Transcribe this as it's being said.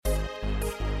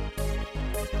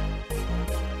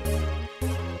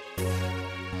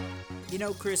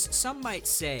Chris, some might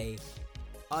say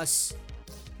us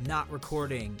not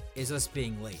recording is us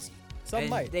being lazy. Some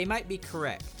might. They might be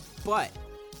correct. But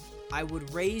I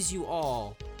would raise you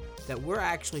all that we're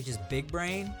actually just big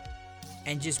brain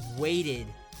and just waited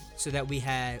so that we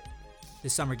had the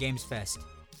Summer Games Fest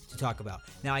to talk about.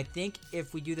 Now, I think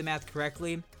if we do the math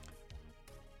correctly,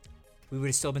 we would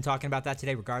have still been talking about that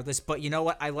today regardless. But you know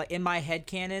what? In my head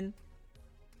canon,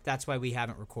 that's why we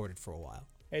haven't recorded for a while.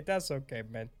 Hey, that's okay,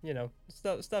 man.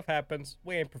 Stuff happens.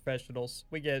 We ain't professionals.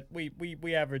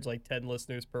 We average like 10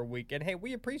 listeners per week, and hey,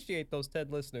 we appreciate those 10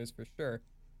 listeners for sure.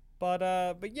 But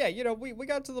yeah, we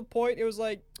got to the point. It was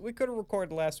like we could have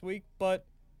recorded last week, but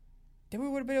then we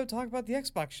would have been able to talk about the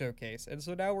Xbox showcase, and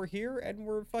so now we're here and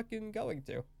we're fucking going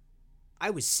to. I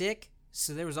was sick,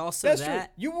 so there was also That's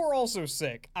that. True. You were also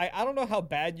sick. I don't know how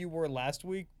bad you were last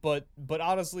week, but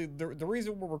honestly, the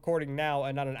reason we're recording now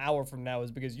and not an hour from now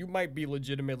is because you might be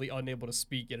legitimately unable to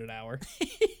speak in an hour.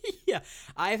 Yeah,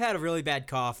 I've had a really bad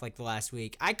cough like the last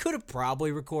week. I could have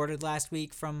probably recorded last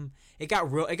week it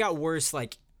got worse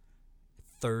like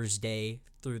Thursday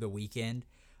through the weekend.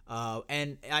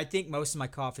 And I think most of my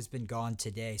cough has been gone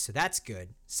today, so that's good.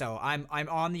 So I'm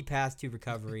on the path to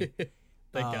recovery.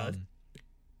 Thank God.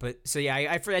 But so yeah,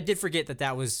 I did forget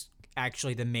that was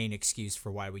actually the main excuse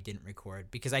for why we didn't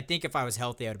record. Because I think if I was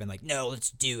healthy, I would have been like, no,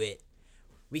 let's do it.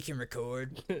 We can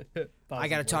record. I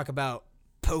got to talk about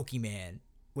Pokemon,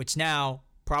 which now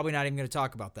probably not even going to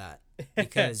talk about that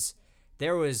because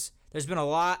there's been a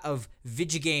lot of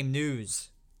video game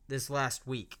news this last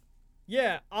week.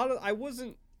 Yeah, I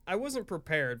wasn't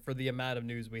prepared for the amount of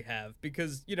news we have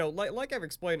because, like I've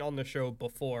explained on the show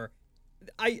before,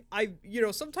 I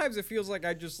sometimes it feels like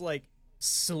I just like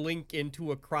slink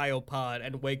into a cryopod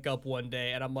and wake up one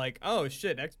day and I'm like, oh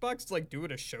shit, Xbox is like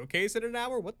doing a showcase in an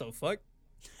hour? What the fuck?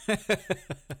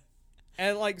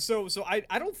 And like, so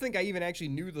I don't think I even actually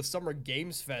knew the Summer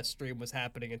Games Fest stream was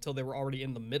happening until they were already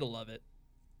in the middle of it.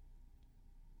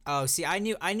 Oh, see, I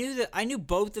knew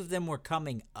both of them were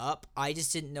coming up. I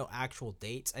just didn't know actual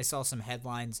dates. I saw some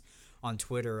headlines on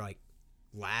Twitter like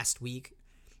last week.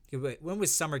 When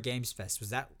was Summer Games Fest? Was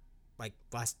that like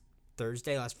last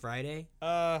Thursday, last Friday?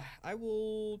 I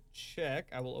will check.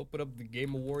 I will open up the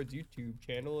Game Awards YouTube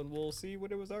channel and we'll see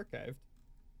when it was archived.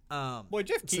 Boy,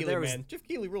 Jeff Keighley, man. Jeff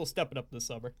Keighley really stepping up this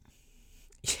summer.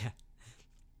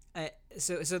 Yeah.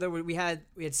 So there we had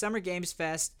Summer Games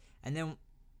Fest, and then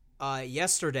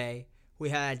yesterday we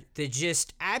had the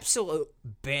just absolute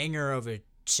banger of a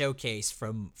showcase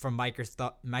from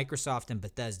Microsoft and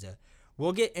Bethesda.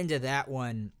 We'll get into that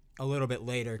one a little bit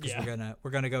later because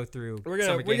we're gonna go through.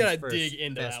 We gotta dig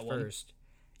into that one first.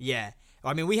 Yeah,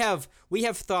 I mean we have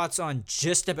thoughts on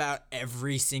just about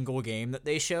every single game that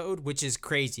they showed, which is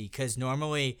crazy because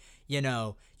normally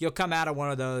you'll come out of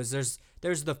one of those.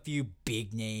 There's the few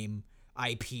big name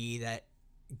IP that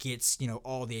gets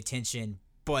all the attention,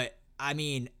 but I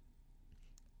mean,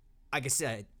 like I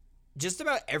said, just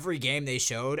about every game they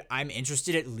showed, I'm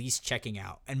interested at least checking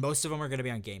out. And most of them are going to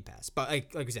be on Game Pass. But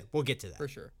like I said, we'll get to that. For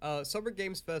sure. Summer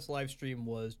Games Fest live stream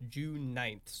was June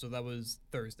 9th. So that was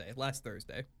last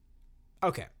Thursday.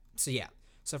 Okay. So yeah.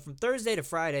 So from Thursday to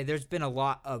Friday, there's been a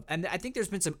lot of, and I think there's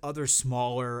been some other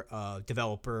smaller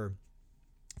developer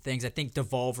things. I think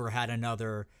Devolver had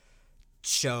another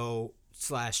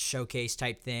showcase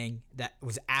type thing that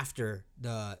was after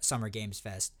the Summer Games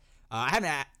Fest.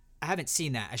 I haven't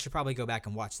seen that. I should probably go back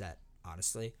and watch that,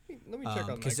 honestly. Let me check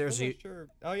on that. Sure.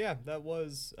 Oh, yeah. That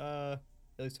was at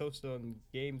least hosted on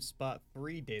GameSpot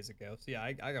 3 days ago. So, yeah,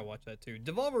 I got to watch that, too.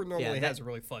 Devolver normally has a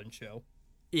really fun show.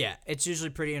 Yeah, it's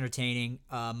usually pretty entertaining.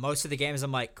 Most of the games,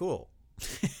 I'm like, cool.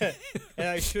 And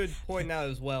I should point out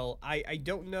as well, I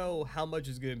don't know how much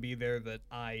is going to be there that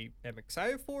I am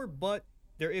excited for, but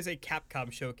there is a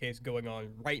Capcom showcase going on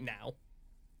right now.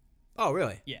 Oh,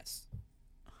 really? Yes.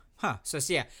 Huh. So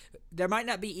yeah, there might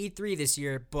not be E3 this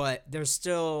year, but there's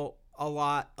still a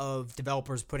lot of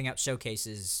developers putting out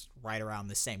showcases right around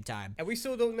the same time. And we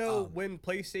still don't know when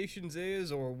PlayStation's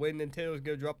is or when Nintendo's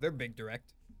going to drop their big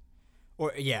direct.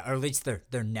 Or at least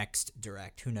their next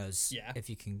direct. Who knows if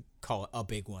you can call it a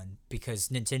big one, because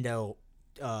Nintendo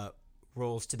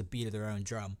rolls to the beat of their own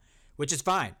drum, which is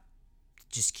fine.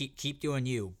 Just keep doing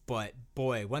you. But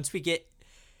boy, once we get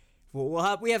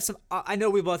we have some. I know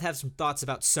we both have some thoughts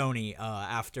about Sony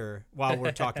while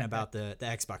we're talking about the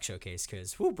Xbox showcase,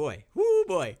 because whoo boy.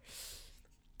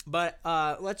 But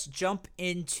let's jump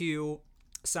into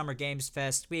Summer Games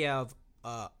Fest. We have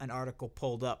an article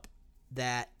pulled up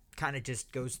that kind of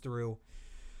just goes through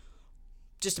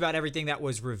just about everything that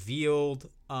was revealed.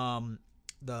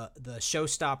 The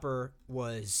showstopper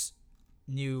was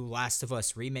new Last of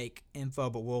Us remake info,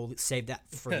 but we'll save that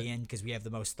for the end because we have the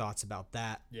most thoughts about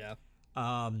that. Yeah.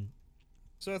 Um,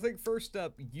 So I think first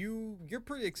up, you're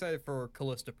pretty excited for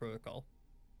Callisto Protocol.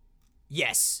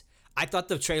 yes, I thought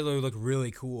the trailer looked really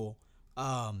cool.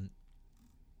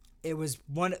 It was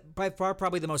one by far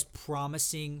probably the most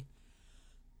promising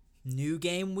new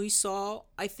game we saw.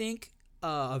 I think,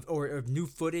 or new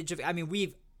footage of. I mean,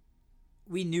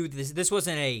 we knew this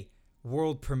wasn't a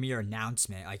world premiere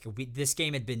announcement. Like this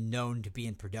game had been known to be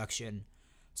in production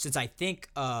since I think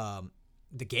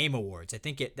the Game Awards. I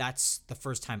think that's the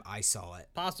first time I saw it.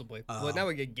 Possibly. But now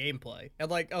we get gameplay and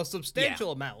like a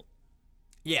substantial amount.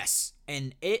 Yes,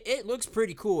 and it looks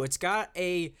pretty cool. It's got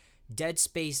a Dead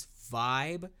Space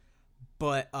vibe,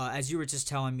 but as you were just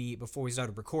telling me before we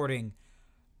started recording,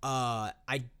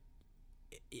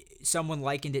 someone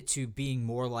likened it to being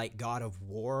more like God of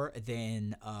War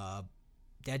than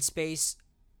Dead Space.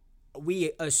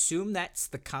 We assume that's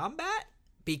the combat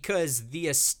because the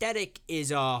aesthetic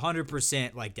is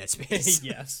 100% like Dead Space.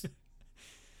 Yes.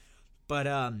 But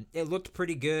it looked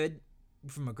pretty good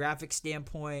from a graphic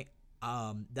standpoint.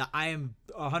 That I am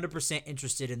 100%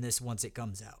 interested in this once it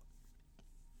comes out.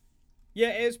 Yeah,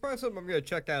 it's probably something I'm gonna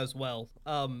check out as well.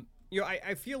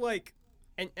 I feel like,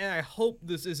 and I hope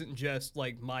this isn't just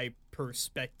like my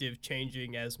perspective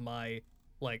changing as my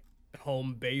like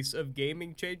home base of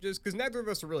gaming changes, because neither of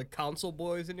us are really console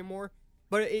boys anymore.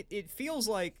 But it feels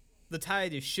like the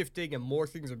tide is shifting and more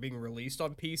things are being released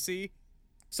on PC.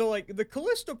 So like the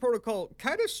Callisto Protocol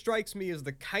kind of strikes me as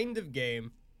the kind of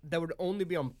game that would only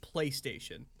be on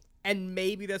PlayStation. And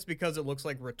maybe that's because it looks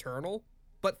like Returnal,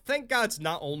 but thank God it's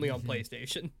not only on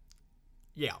PlayStation.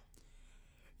 Yeah.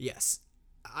 Yes.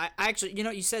 I actually,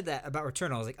 you said that about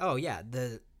Returnal. I was like, oh yeah,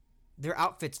 their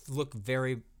outfits look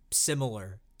very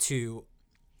similar to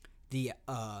the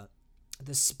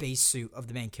spacesuit of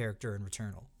the main character in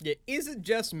Returnal. Yeah, is it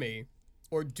just me,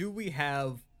 or do we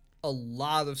have a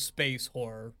lot of space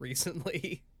horror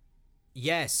recently?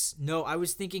 Yes. No, I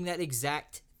was thinking that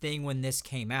exact thing when this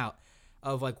came out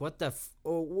of like what the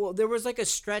well, there was like a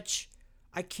stretch.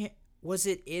 I can't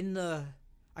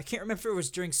remember if it was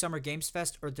during Summer Games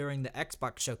Fest or during the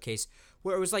Xbox showcase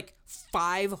where it was like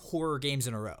 5 horror games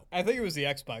in a row. I think it was the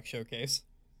Xbox showcase.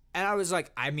 And I was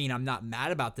like, I mean, I'm not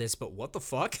mad about this, but what the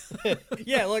fuck?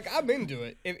 Yeah, like I'm into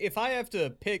it. If I have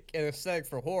to pick an aesthetic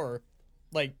for horror,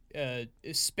 like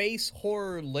space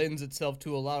horror lends itself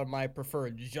to a lot of my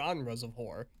preferred genres of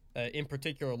horror. In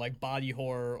particular, like body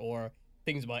horror or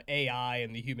things about AI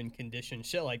and the human condition,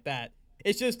 shit like that.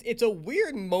 It's a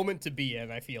weird moment to be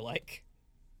in, I feel like.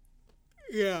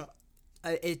 Yeah.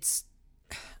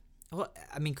 Well,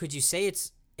 I mean, could you say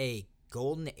it's a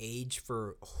golden age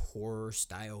for horror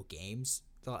style games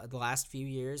the last few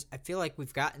years? I feel like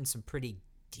we've gotten some pretty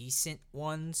decent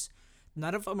ones.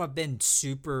 None of them have been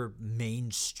super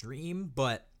mainstream,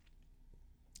 but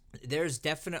there's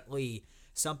definitely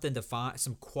something to find,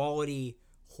 some quality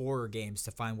horror games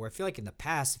to find, where I feel like in the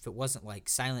past, if it wasn't like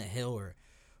Silent Hill or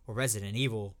Resident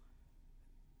Evil,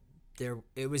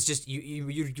 it was just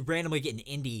you randomly get an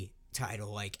indie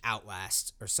title like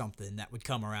Outlast or something that would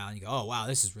come around and you go, oh wow,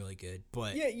 this is really good.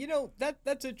 But yeah,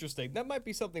 that's interesting. That might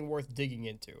be something worth digging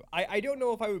into. I don't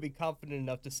know if I would be confident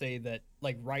enough to say that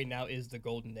like right now is the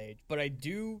golden age, but I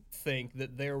do think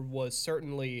that there was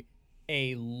certainly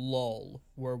a lull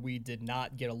where we did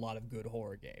not get a lot of good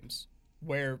horror games.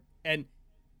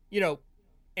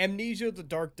 Amnesia: The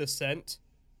Dark Descent,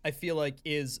 I feel like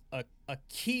is a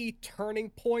key turning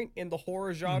point in the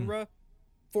horror genre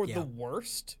for the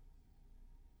worst.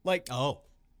 Like,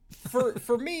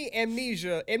 for me,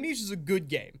 Amnesia's a good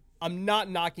game. I'm not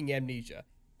knocking Amnesia.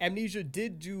 Amnesia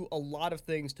did do a lot of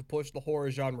things to push the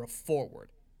horror genre forward.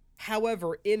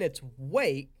 However, in its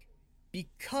wake,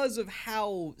 because of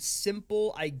how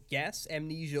simple, I guess,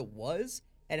 Amnesia was,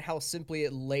 and how simply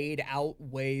it laid out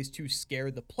ways to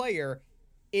scare the player,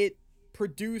 it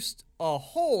produced a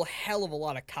whole hell of a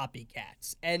lot of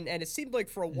copycats. And it seemed like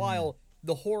for a while,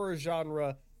 the horror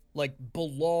genre like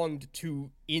belonged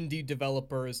to indie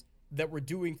developers that were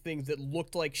doing things that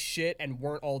looked like shit and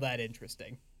weren't all that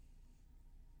interesting.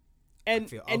 And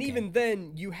even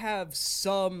then, you have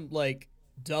some like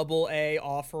AA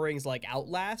offerings like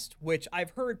Outlast, which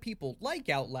I've heard people like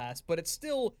Outlast, but it's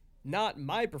still not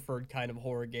my preferred kind of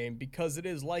horror game because it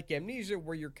is like Amnesia,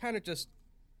 where you're kind of just,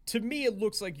 to me, it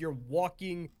looks like you're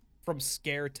walking from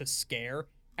scare to scare,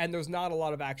 and there's not a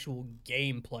lot of actual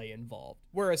gameplay involved.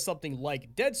 Whereas something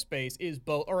like Dead Space is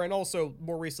both, and also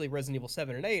more recently Resident Evil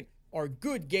 7 and 8, are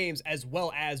good games as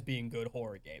well as being good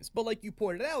horror games. But like you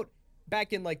pointed out,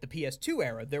 back in like the PS2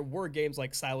 era, there were games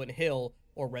like Silent Hill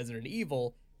or Resident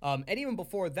Evil And even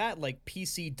before that, like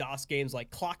PC DOS games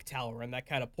like Clock Tower and that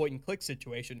kind of point and click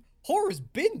situation, horror's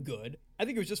been good. I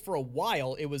think it was just for a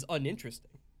while it was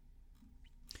uninteresting.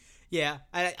 Yeah,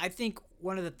 I think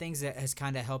one of the things that has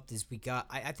kind of helped is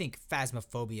I think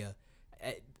Phasmophobia.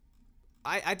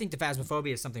 I think the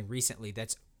Phasmophobia is something recently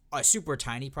that's a super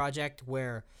tiny project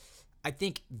where I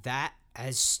think that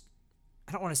has.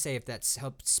 I don't want to say if that's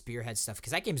helped spearhead stuff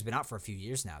because that game's been out for a few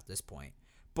years now at this point.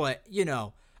 But,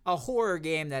 a horror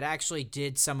game that actually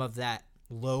did some of that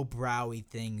low-browy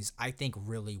things, I think,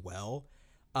 really well.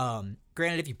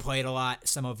 Granted, if you play it a lot,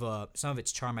 some of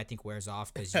its charm I think wears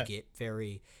off because you get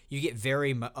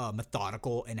very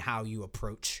methodical in how you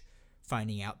approach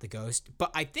finding out the ghost.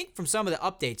 But I think from some of the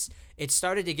updates, it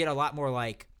started to get a lot more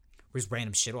like where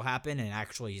random shit will happen and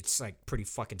actually it's like pretty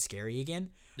fucking scary again.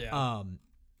 Yeah.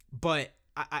 But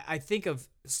I think of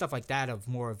stuff like that of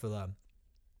more of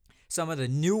some of the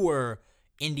newer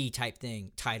indie type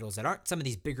titles that aren't some of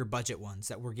these bigger budget ones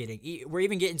that we're getting. We're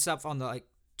even getting stuff on the, like,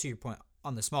 to your point,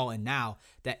 on the small end now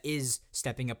that is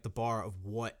stepping up the bar of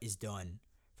what is done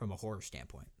from a horror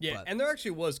standpoint. Yeah, and there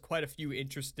actually was quite a few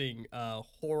interesting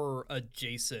horror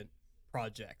adjacent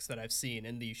projects that I've seen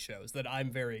in these shows that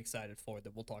I'm very excited for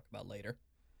that we'll talk about later.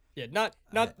 Yeah, not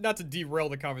to derail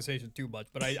the conversation too much,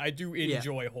 but I do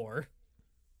enjoy horror.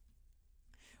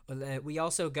 Well, we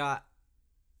also got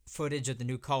footage of the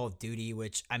new Call of Duty,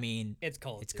 which, I mean, it's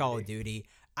Call of Duty.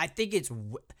 I think it's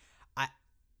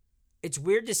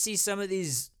weird to see some of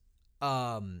these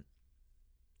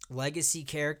legacy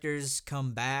characters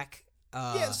come back.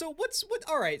 So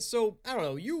all right, so I don't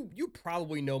know, you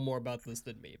probably know more about this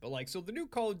than me, but like, so the new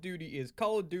Call of Duty is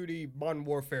Call of Duty Modern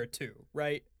Warfare 2,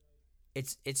 right?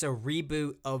 It's a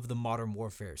reboot of the Modern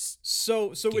Warfare. So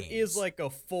games. It is like a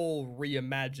full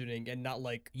reimagining and not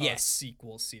like a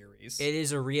sequel series. It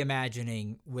is a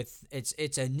reimagining with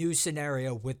it's a new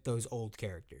scenario with those old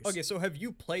characters. Okay, so have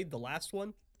you played the last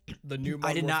one? The new Modern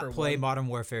I did not Warfare play 1? Modern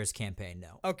Warfare's campaign,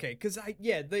 no. Okay, because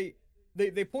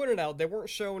they pointed out, they weren't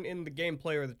shown in the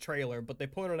gameplay or the trailer, but they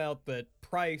pointed out that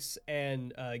Price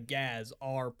and Gaz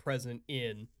are present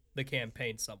in the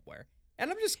campaign somewhere. And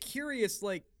I'm just curious,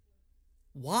 like,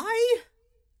 why?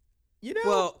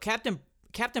 Well,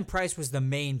 Captain Price was the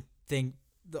main thing,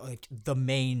 the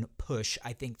main push,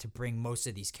 I think, to bring most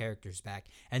of these characters back,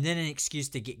 and then an excuse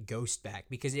to get Ghost back.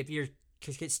 Because if you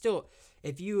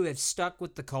have stuck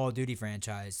with the Call of Duty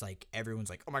franchise, like, everyone's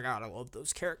like, oh my god, I love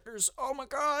those characters. Oh my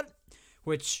god.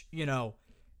 Which,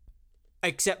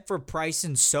 except for Price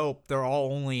and Soap, they're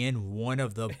all only in one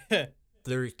of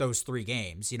those three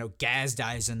games. Gaz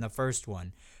dies in the first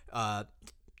one.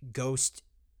 Ghost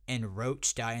and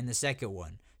Roach die in the second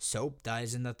one. Soap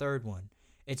dies in the third one.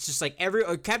 It's just like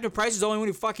Captain Price is the only one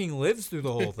who fucking lives through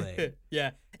the whole thing.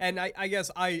 Yeah, and I guess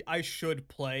I should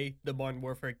play the Modern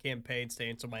Warfare campaigns to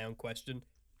answer my own question.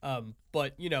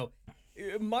 But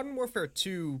Modern Warfare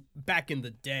 2 back in the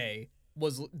day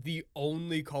was the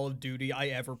only Call of Duty I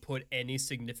ever put any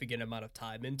significant amount of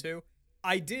time into.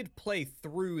 I did play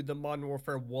through the Modern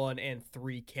Warfare 1 and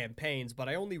 3 campaigns, but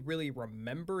I only really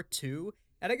remember 2.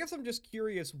 And I guess I'm just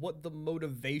curious what the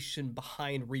motivation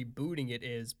behind rebooting it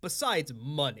is, besides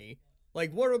money.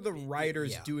 Like, what are the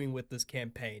writers doing with this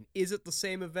campaign? Is it the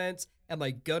same events? Am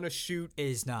I gonna shoot? It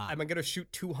is not. Am I gonna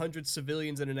shoot 200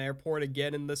 civilians in an airport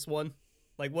again in this one?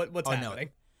 Like, what's happening?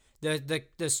 No.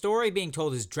 The story being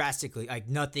told is drastically, like,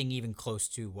 nothing even close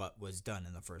to what was done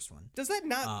in the first one. Does that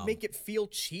not make it feel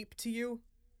cheap to you?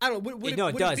 I don't know. Would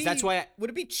it does. That's why. Would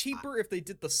it be cheaper if they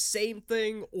did the same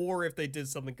thing or if they did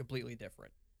something completely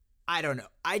different? I don't know.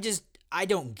 I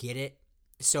don't get it,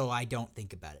 so I don't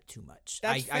think about it too much.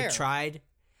 That's fair.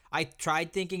 I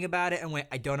tried thinking about it and went,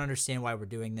 I don't understand why we're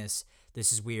doing this.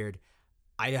 This is weird.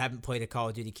 I haven't played a Call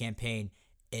of Duty campaign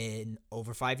in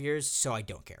over 5 years, so I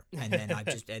don't care. And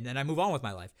then I move on with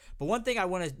my life. But one thing I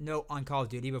want to note on Call of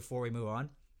Duty before we move on,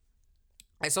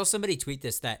 I saw somebody tweet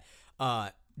this that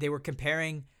they were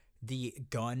comparing the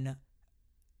gun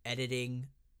editing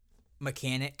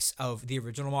mechanics of the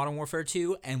original Modern Warfare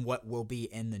 2 and what will be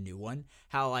in the new one.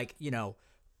 How, like,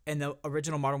 in the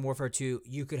original Modern Warfare 2,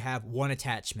 you could have one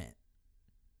attachment.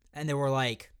 And there were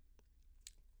like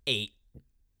 8,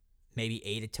 maybe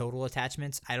 8 total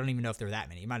attachments. I don't even know if there were that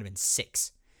many. It might have been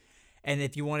 6. And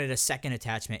if you wanted a second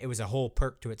attachment, it was a whole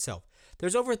perk to itself.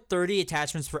 There's over 30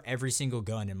 attachments for every single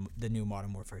gun in the new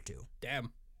Modern Warfare 2.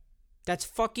 Damn. That's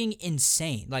fucking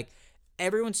insane. Like,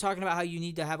 everyone's talking about how you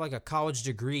need to have, like, a college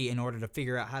degree in order to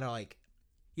figure out how to, like,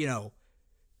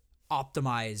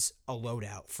 optimize a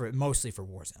loadout mostly for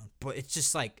Warzone. But it's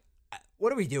just like,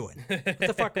 what are we doing? What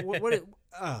the fuck?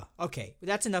 Okay,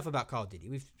 that's enough about Call of Duty.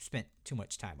 We've spent too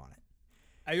much time on it.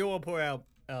 I want to point out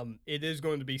it is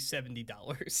going to be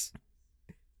 $70.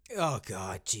 Oh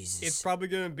God, Jesus! It's probably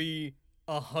going to be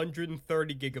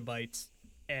 130 gigabytes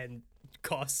and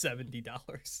cost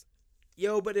 $70.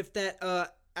 Yo, but if that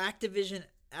Activision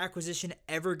acquisition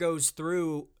ever goes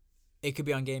through, it could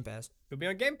be on Game Pass. It'll be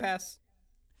on Game Pass.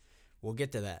 We'll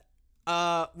get to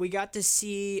that. We got to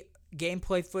see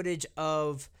gameplay footage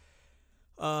of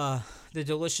the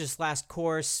Delicious Last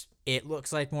Course. It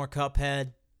looks like more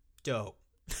Cuphead. Dope.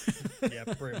 Yeah,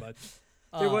 pretty much.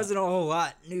 There wasn't a whole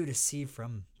lot new to see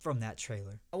from that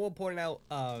trailer. I will point out,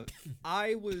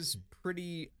 I was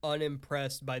pretty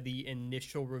unimpressed by the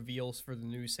initial reveals for the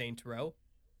new Saints Row.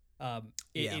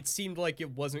 It seemed like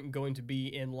it wasn't going to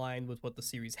be in line with what the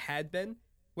series had been,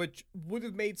 which would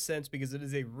have made sense because it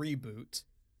is a reboot.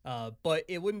 But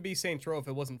it wouldn't be Saints Row if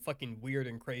it wasn't fucking weird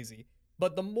and crazy.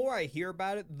 But the more I hear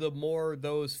about it, the more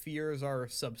those fears are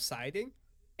subsiding.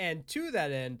 And to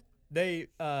that end, they,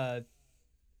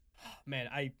 man,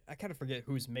 I kind of forget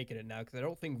who's making it now because I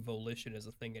don't think Volition is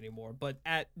a thing anymore. But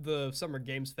at the Summer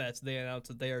Games Fest, they announced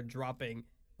that they are dropping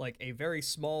like a very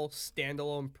small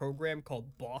standalone program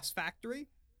called Boss Factory,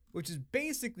 which is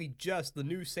basically just the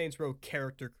new Saints Row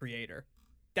character creator.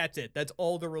 That's it. That's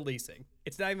all they're releasing.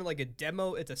 It's not even like a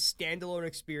demo. It's a standalone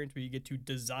experience where you get to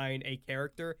design a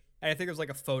character. And I think there's like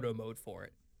a photo mode for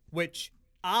it, which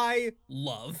I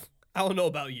love. I don't know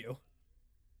about you.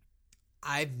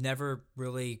 I've never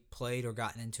really played or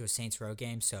gotten into a Saints Row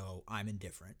game, so I'm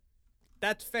indifferent.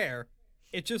 That's fair.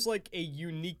 It's just like a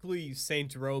uniquely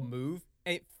Saints Row move,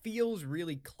 and it feels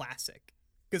really classic.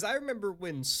 Because I remember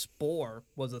when Spore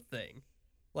was a thing.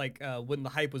 Like, when the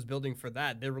hype was building for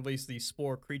that, they released the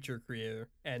Spore creature creator,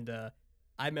 and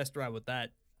I messed around with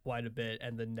that quite a bit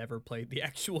and then never played the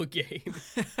actual game.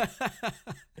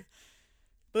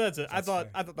 But that's it. I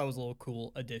thought that was a little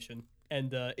cool addition.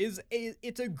 And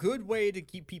it's a good way to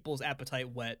keep people's appetite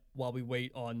wet while we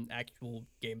wait on actual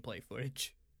gameplay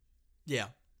footage. Yeah.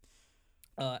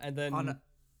 And then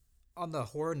on the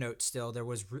horror note, still there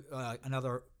was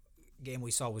another game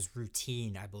we saw was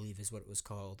Routine, I believe is what it was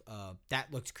called.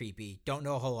 That looked creepy. Don't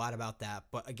know a whole lot about that,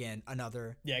 but again,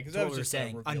 another because that was just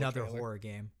saying another trailer. Horror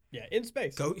game. Yeah, in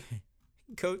space.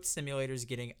 Goat Simulator's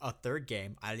getting a third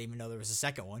game. I didn't even know there was a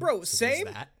second one. Bro, so same.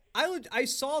 That. I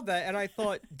saw that and I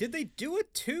thought, did they do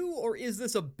it too, or is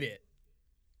this a bit?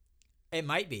 It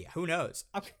might be. Who knows?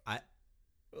 Okay.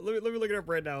 Let me look it up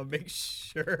right now and make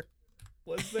sure.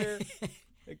 Was there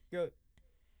a goat?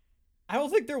 I don't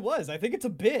think there was. I think it's a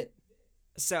bit.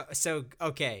 So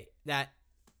okay, that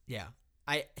yeah.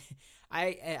 I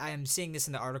am seeing this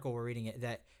in the article we're reading it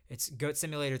that it's Goat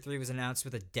Simulator 3 was announced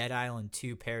with a Dead Island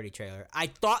 2 parody trailer. I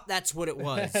thought that's what it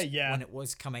was when it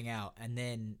was coming out, and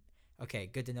then okay,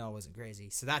 good to know I wasn't crazy.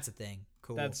 So that's a thing.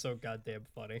 Cool. That's so goddamn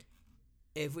funny.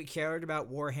 If we cared about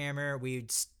Warhammer,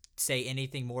 we'd say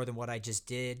anything more than what I just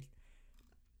did.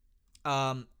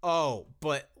 But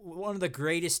one of the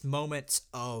greatest moments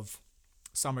of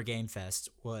Summer Game Fest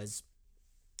was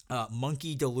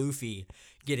Monkey D. Luffy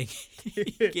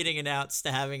getting announced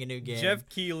to having a new game. Jeff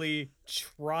Keighley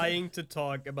trying to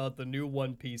talk about the new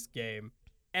One Piece game,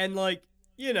 and like,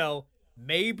 you know,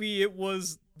 maybe it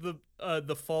was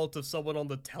the fault of someone on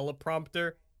the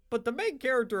teleprompter, but the main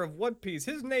character of One Piece,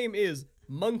 his name is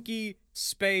Monkey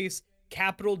Space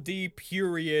capital D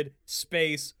period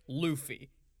space Luffy,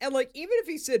 and like, even if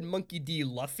he said Monkey D.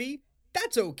 Luffy,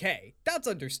 that's okay, that's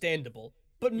understandable.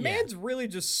 But man's really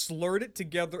just slurred it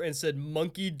together and said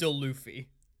Monkey D. Luffy.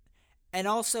 And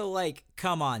also, like,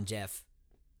 come on, Jeff.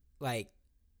 Like,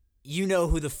 you know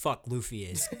who the fuck Luffy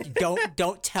is.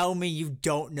 Don't tell me you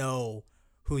don't know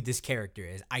who this character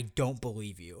is. I don't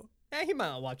believe you. He might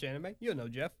not watch anime. You know,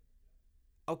 Jeff.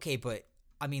 Okay, but,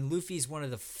 I mean, Luffy's one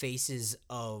of the faces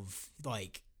of,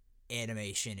 like,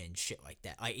 animation and shit like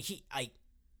that. Like,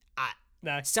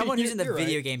 someone who's in the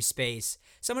video game space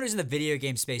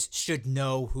should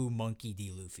know who Monkey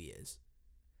D. Luffy is.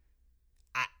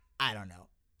 I don't know.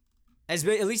 At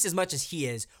least as much as he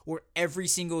is, or every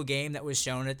single game that was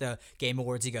shown at the Game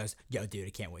Awards, he goes, yo, dude, I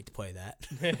can't wait to play that.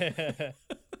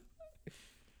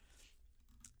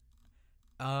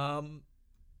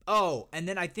 And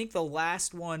then I think the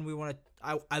last one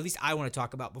at least I want to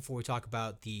talk about before we talk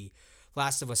about the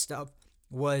Last of Us stuff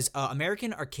was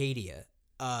American Arcadia.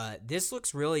 This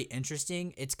looks really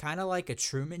interesting. It's kind of like a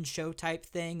Truman Show type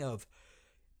thing of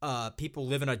people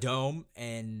live in a dome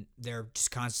and they're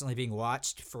just constantly being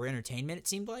watched for entertainment, it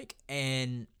seemed like.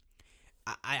 And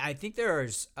I think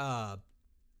there's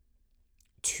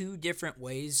two different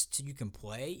ways you can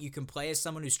play. You can play as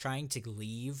someone who's trying to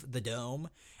leave the dome,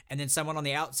 and then someone on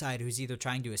the outside who's either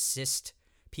trying to assist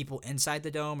people inside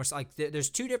the dome, or like there's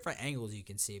two different angles you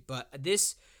can see. But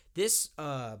this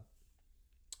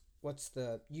what's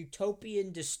the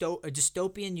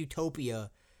dystopian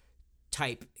utopia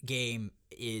type game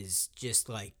is just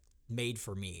like made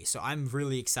for me. So I'm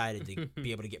really excited to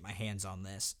be able to get my hands on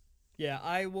this. Yeah,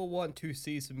 I will want to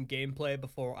see some gameplay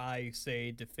before I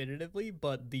say definitively,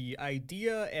 but the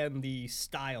idea and the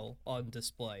style on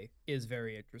display is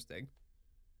very interesting.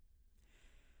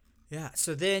 Yeah,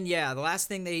 so then, the last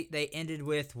thing they ended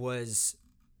with was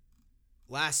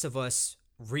Last of Us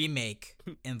remake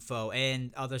info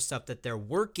and other stuff that they're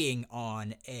working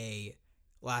on a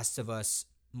Last of Us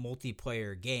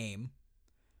multiplayer game.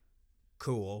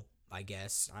 Cool, I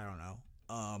guess. I don't know.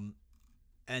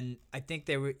 And I think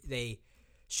they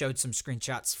showed some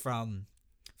screenshots from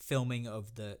filming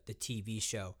of the TV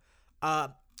show. I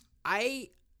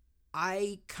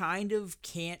kind of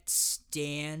can't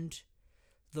stand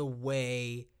the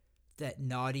way that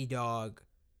Naughty Dog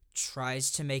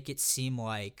tries to make it seem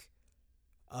like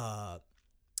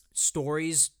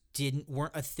stories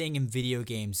weren't a thing in video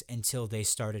games until they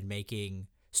started making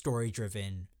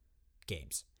story-driven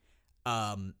games.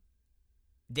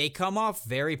 They come off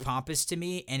very pompous to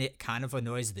me, and it kind of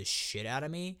annoys the shit out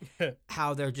of me.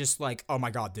 How they're just like, oh my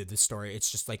god, dude, this story,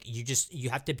 it's just like, you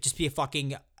have to just be a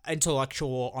fucking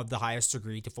intellectual of the highest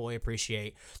degree to fully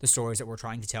appreciate the stories that we're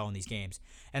trying to tell in these games.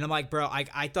 And I'm like, bro,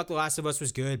 I thought The Last of Us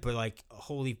was good, but like,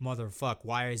 holy motherfuck,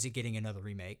 why is it getting another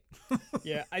remake?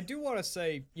 Yeah, I do want to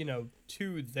say,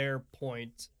 to their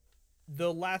point,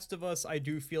 The Last of Us, I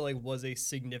do feel like was a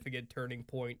significant turning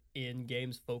point in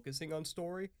games focusing on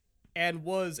story, and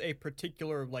was a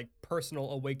particular like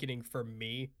personal awakening for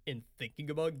me in thinking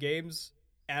about games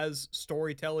as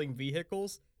storytelling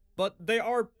vehicles. But they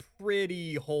are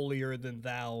pretty holier than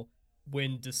thou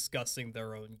when discussing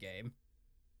their own game.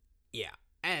 Yeah,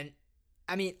 and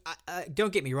I mean,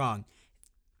 don't get me wrong,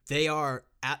 they are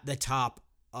at the top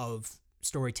of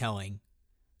storytelling.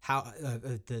 How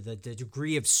the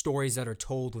degree of stories that are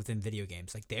told within video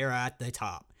games, like they're at the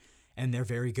top, and they're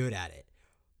very good at it.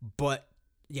 But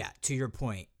yeah, to your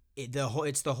point,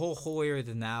 it's the whole holier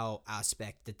than thou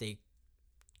aspect that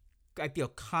I feel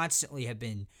constantly have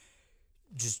been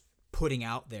just putting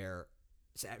out there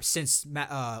since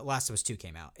Last of Us 2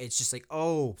 came out. It's just like,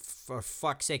 oh, for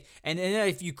fuck's sake. And then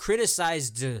if you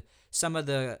criticized some of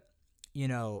the,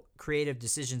 creative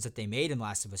decisions that they made in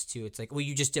Last of Us 2, it's like, well,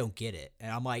 you just don't get it. And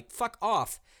I'm like, fuck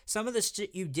off. Some of the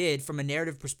shit you did from a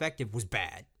narrative perspective was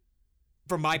bad.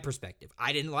 From my perspective,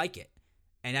 I didn't like it.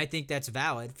 And I think that's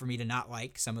valid for me to not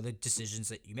like some of the decisions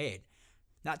that you made.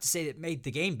 Not to say that it made the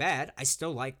game bad. I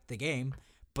still liked the game,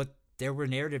 but there were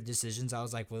narrative decisions. I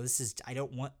was like, well, this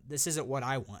isn't what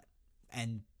I want.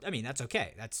 And I mean, that's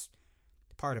okay. That's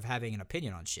part of having an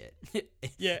opinion on shit.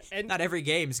 Yeah, and not every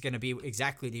game is going to be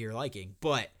exactly to your liking,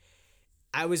 but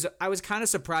I was kind of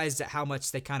surprised at how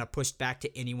much they kind of pushed back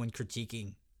to anyone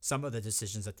critiquing some of the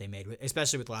decisions that they made,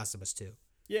 especially with Last of Us 2.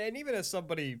 Yeah, and even as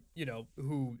somebody,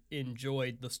 who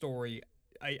enjoyed the story,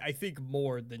 I think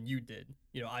more than you did.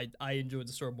 I enjoyed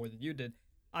the story more than you did.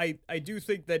 I do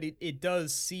think that it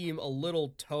does seem a little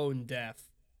tone deaf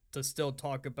to still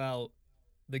talk about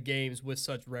the games with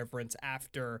such reverence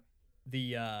after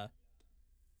the,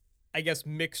 I guess,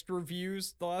 mixed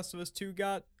reviews The Last of Us 2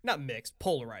 got. Not mixed,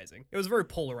 polarizing. It was a very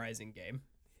polarizing game.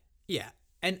 Yeah,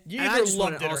 and You and either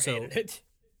loved it or hated it.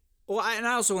 Well, I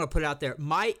also want to put it out there,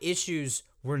 my issues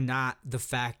were not the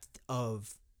fact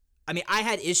of... I mean, I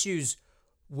had issues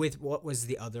with... What was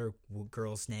the other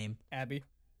girl's name? Abby.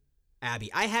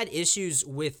 I had issues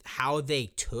with how they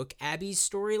took Abby's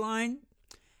storyline,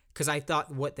 because I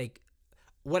thought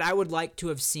what I would like to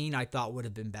have seen, I thought would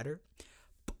have been better.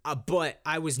 But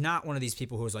I was not one of these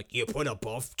people who was like, you put a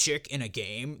buff chick in a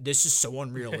game? This is so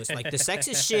unrealistic. Like, the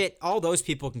sexist shit, all those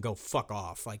people can go fuck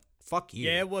off. Like, fuck you.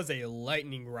 Yeah, it was a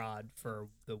lightning rod for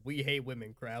the We Hate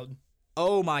Women crowd.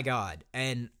 Oh my god.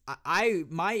 And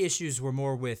my issues were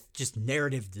more with just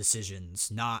narrative decisions,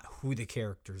 not who the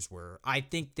characters were. I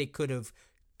think they could have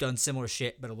done similar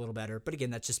shit, but a little better. But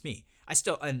again, that's just me.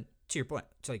 And to your point,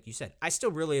 it's like you said, I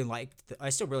still really liked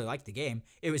the game.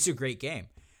 It was a great game.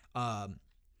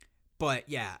 But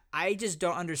yeah, I just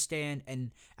don't understand,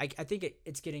 and I think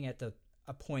it's getting at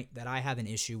a point that I have an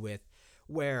issue with,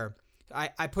 where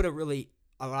I put a really,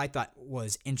 what I thought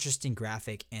was interesting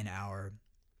graphic in our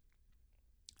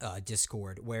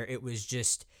Discord, where it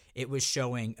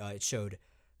showed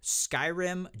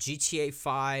Skyrim, GTA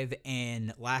 5,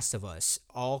 and Last of Us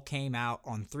all came out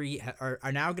on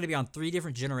are now going to be on 3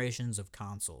 different generations of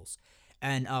consoles.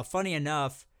 And funny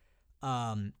enough,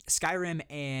 Skyrim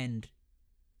and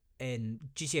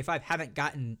GTA 5 haven't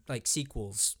gotten like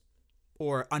sequels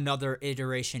or another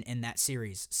iteration in that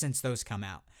series since those have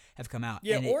come out.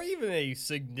 Yeah, And or even a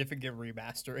significant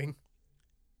remastering.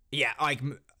 yeah,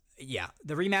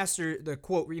 the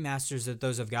quote remasters that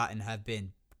those have gotten have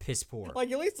been piss poor.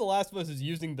 Like, at least The Last of Us is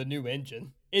using the new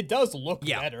engine. It does look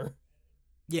better.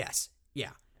 Yes,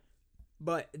 yeah.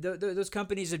 But those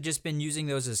companies have just been using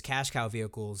those as cash cow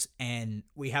vehicles, and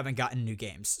we haven't gotten new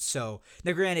games. So,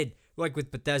 now granted, like with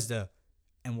Bethesda,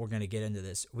 and we're going to get into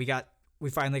this, we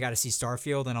finally got to see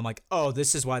Starfield, and I'm like, oh,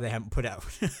 this is why they haven't put out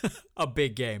a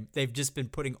big game. They've just been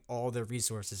putting all their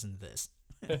resources into this.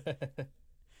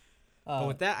 But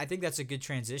with that, I think that's a good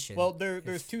transition. Well,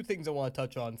 there's two things I want to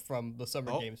touch on from the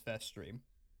Summer Games Fest stream.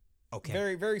 Okay.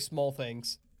 Very, very small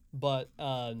things. But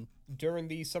during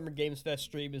the Summer Games Fest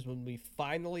stream is when we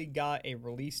finally got a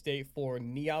release date for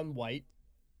Neon White,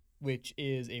 which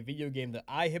is a video game that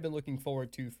I have been looking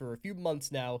forward to for a few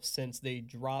months now since they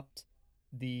dropped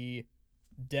the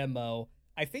demo.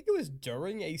 I think it was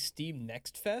during a Steam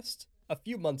Next Fest a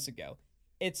few months ago.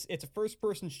 It's a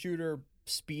first-person shooter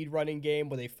speedrunning game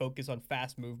where they focus on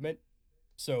fast movement.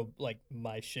 So, like,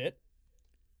 my shit.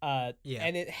 And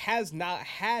it has not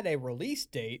had a release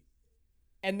date.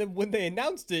 And then when they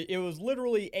announced it, it was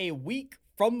literally a week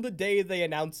from the day they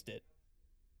announced it.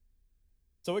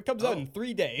 So it comes out in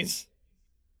 3 days.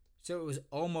 So it was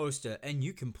almost and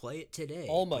you can play it today.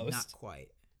 Almost. But not quite.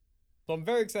 So I'm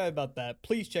very excited about that.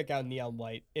 Please check out Neon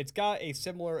White. It's got a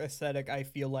similar aesthetic, I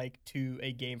feel like, to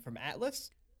a game from Atlas.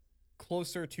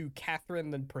 Closer to Catherine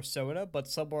than Persona, but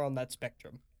somewhere on that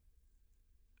spectrum.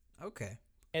 Okay.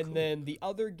 And cool. Then the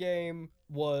other game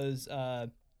was,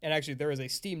 and actually there is a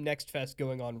Steam Next Fest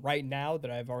going on right now that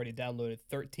I've already downloaded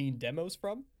 13 demos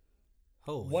from.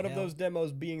 One of those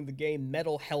demos being the game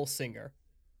Metal Hellsinger,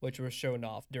 which was shown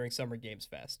off during Summer Games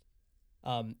Fest.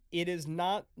 It is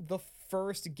not the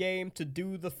first game to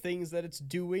do the things that it's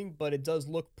doing, but it does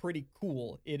look pretty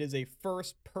cool. It is a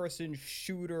first-person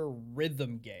shooter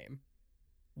rhythm game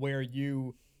where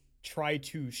you try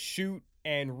to shoot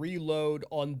and reload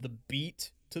on the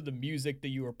beat to the music that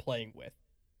you are playing with.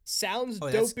 Sounds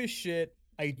dope as shit.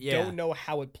 I don't know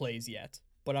how it plays yet,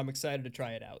 but I'm excited to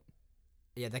try it out.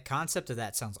 Yeah, the concept of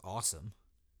that sounds awesome.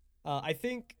 I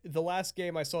think the last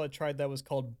game I saw that tried that was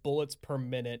called Bullets Per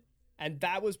Minute, and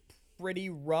that was pretty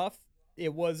rough.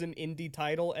 It was an indie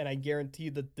title, and I guarantee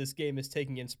that this game is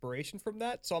taking inspiration from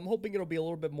that, so I'm hoping it'll be a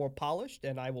little bit more polished,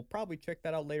 and I will probably check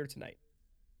that out later tonight.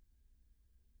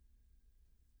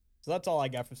 So that's all I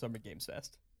got for Summer Games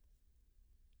Fest.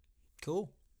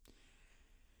 Cool.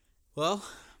 Well,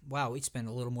 wow, we spent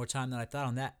a little more time than I thought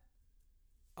on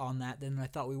that than I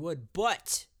thought we would,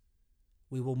 but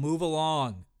we will move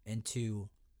along into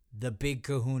the big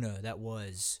kahuna that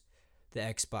was the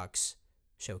Xbox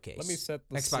showcase. Let me set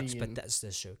the Xbox scene.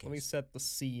 Bethesda showcase. Let me set the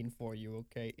scene for you,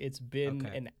 okay? It's been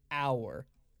an hour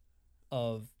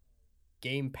of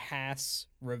Game Pass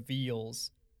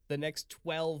reveals. The next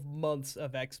 12 months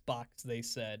of Xbox, they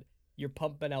said. You're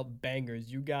pumping out bangers.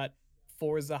 You got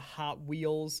Forza Hot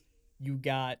Wheels. You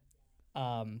got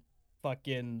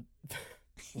fucking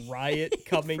Riot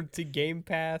coming to Game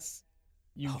Pass.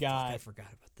 I forgot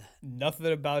about that.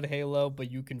 Nothing about Halo, but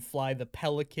you can fly the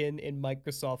Pelican in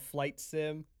Microsoft Flight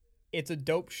Sim. It's a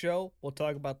dope show. We'll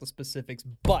talk about the specifics,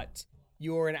 but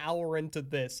you're an hour into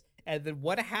this, and then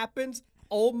what happens?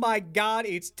 Oh my God,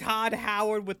 it's Todd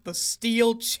Howard with the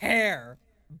steel chair.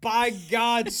 By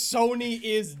God, Sony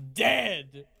is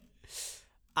dead.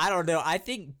 I don't know. I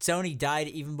think Sony died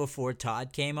even before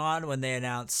Todd came on when they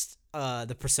announced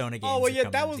the Persona games. Oh, well, yeah,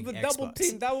 that was the Xbox. double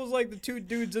team. That was like the two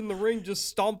dudes in the ring just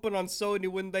stomping on Sony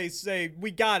when they say,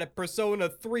 we got it, Persona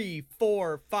 3,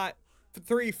 4, 5,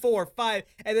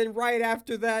 and then right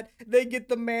after that, they get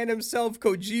the man himself,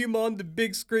 Kojima, on the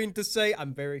big screen to say,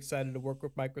 I'm very excited to work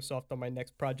with Microsoft on my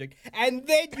next project, and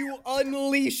then you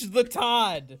unleash the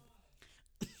Todd.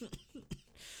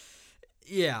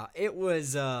 Yeah, it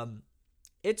was,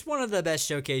 it's one of the best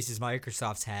showcases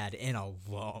Microsoft's had in a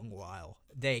long while.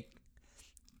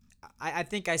 I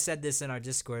think I said this in our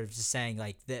Discord, just saying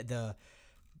like their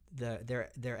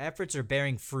efforts are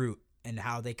bearing fruit, and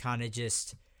how they kind of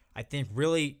just, I think,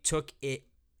 really took it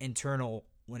internal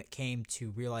when it came to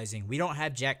realizing we don't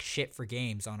have jack shit for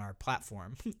games on our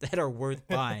platform that are worth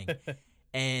buying,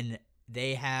 and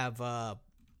they have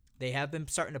been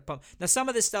starting to pump. Now, some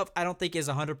of this stuff I don't think is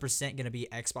 100% going to be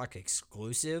Xbox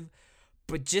exclusive,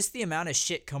 but just the amount of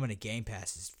shit coming to Game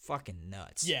Pass is fucking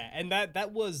nuts. Yeah, and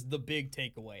that was the big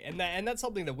takeaway. And that's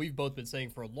something that we've both been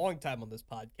saying for a long time on this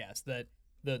podcast, that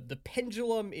the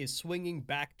pendulum is swinging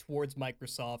back towards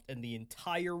Microsoft, and the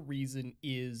entire reason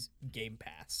is Game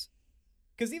Pass.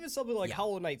 Because even something like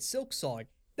Hollow Knight Silksong,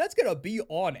 that's gonna be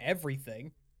on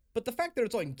everything. But the fact that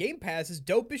it's on Game Pass is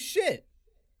dope as shit.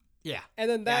 Yeah. And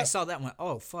then I saw that one.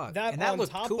 Oh fuck. That and that on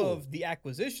looked top cool. of the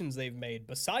acquisitions they've made,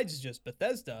 besides just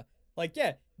Bethesda, like,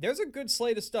 yeah, there's a good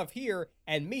slate of stuff here.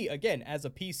 And me, again, as a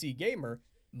PC gamer,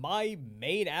 my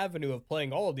main avenue of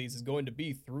playing all of these is going to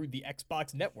be through the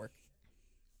Xbox network.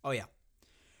 Oh yeah.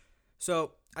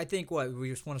 So I think we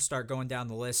just want to start going down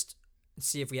the list and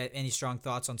see if we have any strong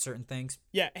thoughts on certain things.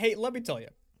 Yeah, hey, let me tell you,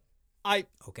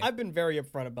 Okay. I've been very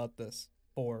upfront about this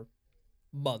for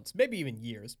months, maybe even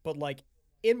years, but like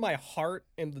in my heart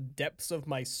and the depths of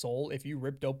my soul, if you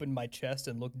ripped open my chest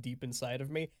and looked deep inside of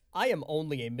me, I am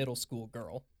only a middle school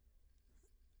girl.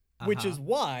 Which is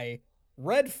why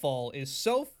Redfall is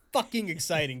so fucking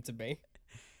exciting to me.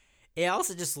 It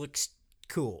also just looks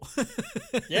cool.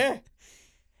 Yeah.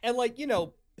 And like, you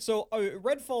know, so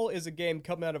Redfall is a game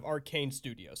coming out of Arcane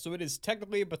Studios. So it is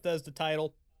technically a Bethesda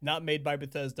title, not made by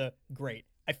Bethesda. Great.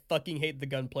 I fucking hate the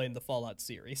gunplay in the Fallout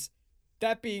series.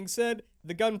 That being said,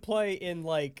 the gunplay in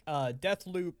like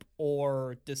Deathloop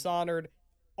or Dishonored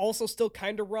also still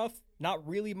kind of rough. Not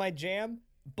really my jam,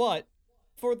 but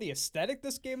for the aesthetic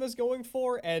this game is going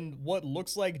for and what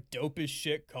looks like dope as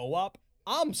shit co-op,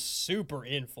 I'm super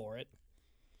in for it.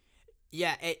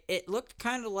 Yeah, it looked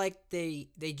kind of like they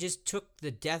just took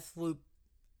the Deathloop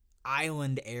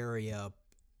Island area,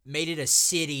 made it a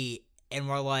city, and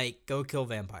were like, go kill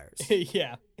vampires.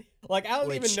 Yeah. Like, I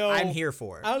don't even know. I'm here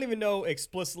for. I don't even know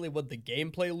explicitly what the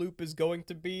gameplay loop is going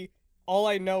to be. All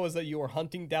I know is that you are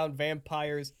hunting down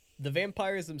vampires. The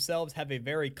vampires themselves have a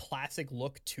very classic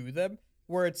look to them,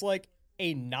 where it's like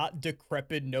a not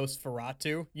decrepit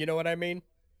Nosferatu. You know what I mean?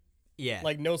 Yeah.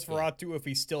 Like Nosferatu if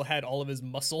he still had all of his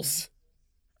muscles.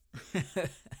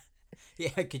 Yeah,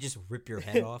 I could just rip your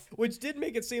head off. Which did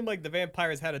make it seem like the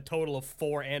vampires had a total of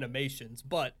 4 animations,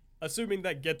 but assuming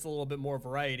that gets a little bit more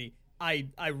variety, I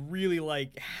really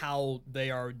like how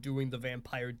they are doing the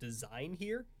vampire design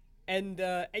here. And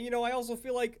you know, I also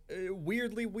feel like,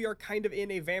 weirdly, we are kind of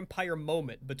in a vampire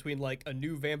moment between, like, a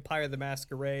new Vampire the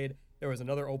Masquerade. There was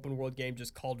another open world game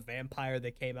just called Vampire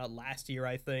that came out last year,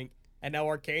 I think. And now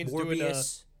Arcane's doing a...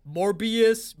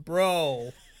 Morbius,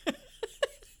 bro.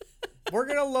 We're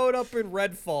gonna load up in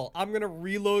Redfall. I'm gonna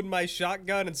reload my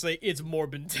shotgun and say, it's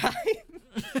Morbin time.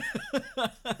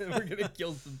 We're gonna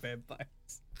kill some vampires.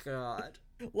 God.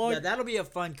 Yeah, that'll be a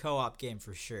fun co-op game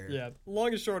for sure. Yeah,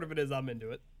 long and short of it is I'm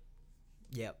into it.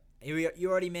 Yep. You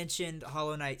already mentioned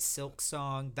Hollow Knight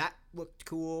Silksong. That looked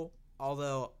cool,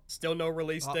 although still no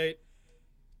release date.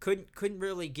 Couldn't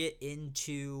really get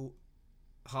into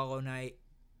Hollow Knight,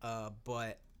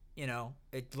 but you know,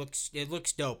 it looks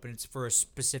dope, and it's for a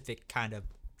specific kind of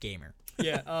gamer.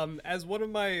 Yeah, as one of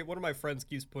my friends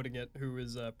keeps putting it, who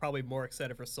is probably more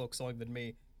excited for Silksong than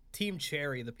me, Team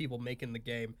Cherry, the people making the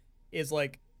game, is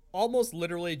like almost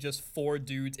literally just 4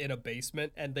 dudes in a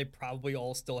basement, and they probably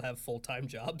all still have full-time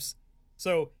jobs.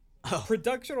 So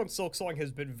production on Silksong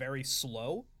has been very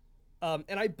slow, and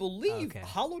I believe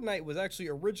Hollow Knight was actually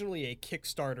originally a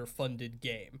Kickstarter-funded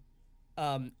game.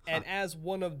 And as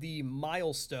one of the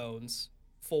milestones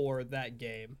for that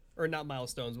game, or not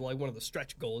milestones, but like one of the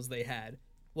stretch goals they had,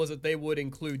 was that they would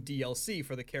include DLC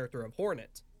for the character of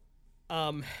Hornet.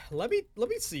 Let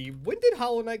me see. When did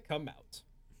Hollow Knight come out?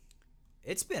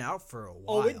 It's been out for a while.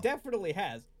 Oh, it definitely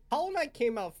has. Hollow Knight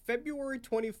came out February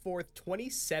 24th,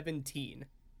 2017.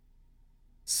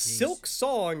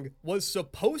 Silksong was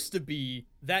supposed to be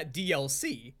that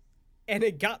DLC, and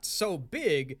it got so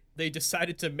big, they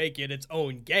decided to make it its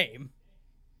own game.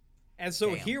 And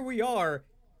so here we are,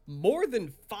 more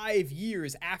than 5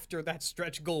 years after that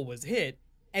stretch goal was hit,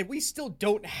 and we still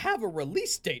don't have a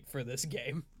release date for this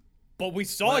game. But we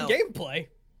saw gameplay.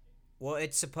 Well,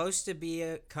 it's supposed to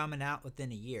be coming out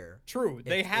within a year. True.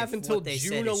 They have until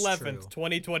June 11th,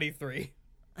 2023.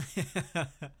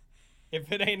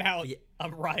 If it ain't out,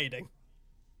 I'm rioting.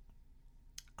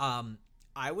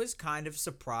 I was kind of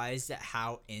surprised at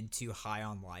how into High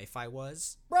on Life I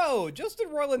was. Bro, Justin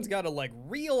Roiland's got a, like,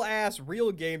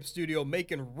 real game studio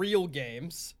making real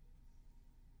games.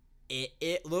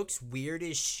 It looks weird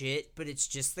as shit, but it's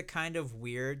just the kind of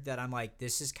weird that I'm like,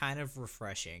 this is kind of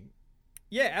refreshing.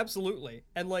 Yeah, absolutely.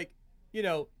 And, like, you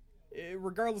know,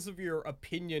 regardless of your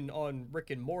opinion on Rick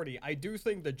and Morty, I do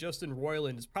think that Justin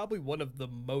Roiland is probably one of the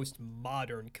most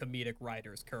modern comedic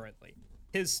writers currently.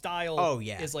 His style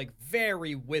is, like,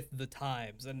 very with the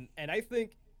times. And I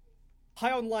think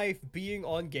High on Life being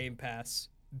on Game Pass,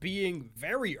 being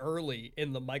very early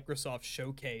in the Microsoft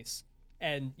showcase,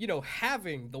 and, you know,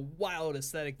 having the wild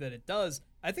aesthetic that it does,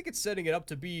 I think it's setting it up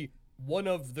to be one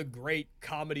of the great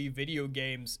comedy video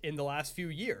games in the last few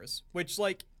years. Which,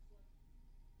 like,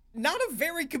 not a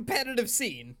very competitive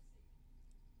scene.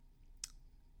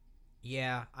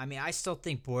 Yeah, I mean, I still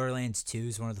think Borderlands 2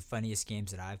 is one of the funniest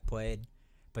games that I've played,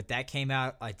 but that came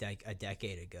out like a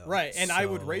decade ago. Right, and I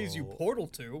would raise you Portal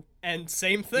 2, and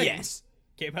same thing. Yes.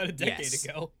 Came out a decade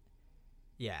ago.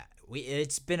 Yeah,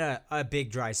 it's been a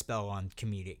big dry spell on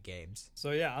comedic games.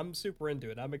 So yeah, I'm super into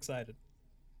it. I'm excited.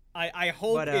 I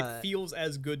hope it feels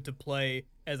as good to play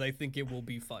as I think it will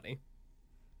be funny.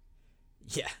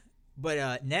 Yeah,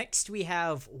 but next we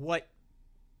have what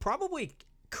probably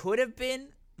could have been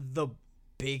the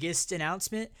biggest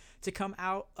announcement to come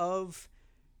out of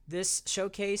this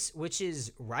showcase, which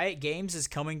is Riot Games is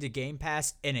coming to Game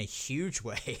Pass in a huge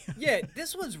way. Yeah,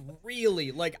 this was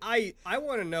really like I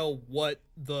want to know what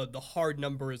the hard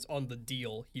numbers on the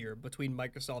deal here between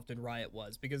Microsoft and Riot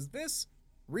was, because this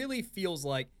really feels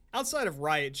like, outside of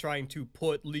Riot trying to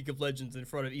put League of Legends in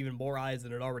front of even more eyes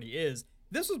than it already is,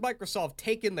 this was Microsoft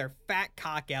taking their fat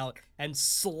cock out and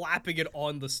slapping it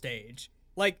on the stage.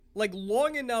 Like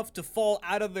long enough to fall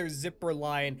out of their zipper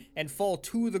line and fall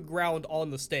to the ground on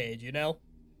the stage, you know?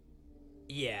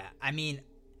 Yeah, I mean,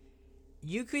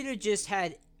 you could have just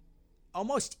had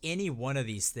almost any one of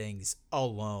these things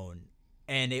alone,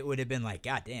 and it would have been like,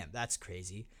 God damn, that's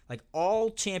crazy. Like, all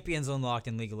champions unlocked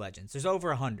in League of Legends. There's over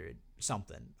 100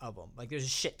 something of them. Like, there's a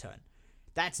shit ton.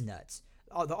 That's nuts.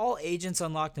 The all agents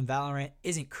unlocked in Valorant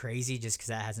isn't crazy just because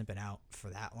that hasn't been out for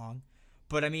that long.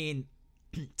 But, I mean,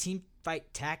 Team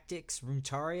Fight Tactics,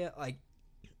 Runeterra, like,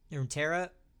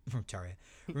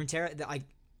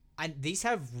 these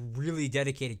have really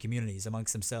dedicated communities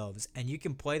amongst themselves, and you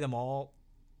can play them all,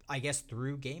 I guess,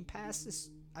 through Game Pass,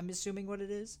 I'm assuming what it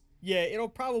is. Yeah, it'll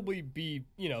probably be,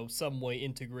 some way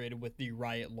integrated with the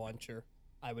Riot launcher,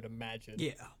 I would imagine.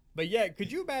 Yeah. But yeah,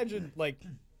 could you imagine, like,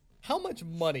 how much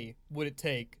money would it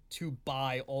take to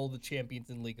buy all the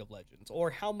champions in League of Legends? Or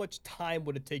how much time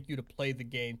would it take you to play the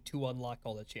game to unlock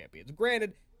all the champions?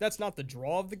 Granted, that's not the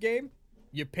draw of the game.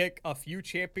 You pick a few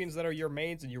champions that are your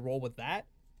mains and you roll with that.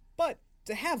 But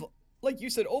to have, like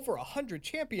you said, over 100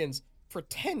 champions for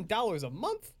 $10 a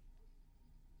month?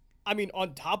 I mean,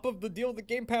 on top of the deal that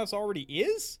Game Pass already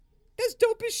is? That's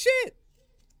dope as shit!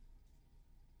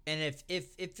 And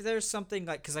if there's something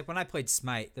like, because like when I played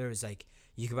Smite, there was like,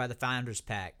 you could buy the Founders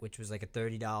Pack, which was like a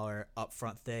 $30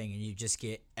 upfront thing, and you just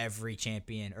get every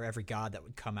champion or every god that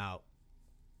would come out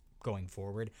going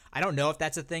forward. I don't know if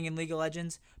that's a thing in League of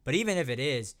Legends, but even if it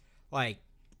is, like,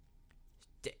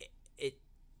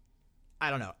 I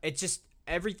don't know. It just,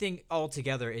 everything all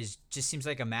together just seems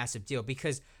like a massive deal,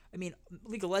 because, I mean,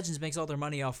 League of Legends makes all their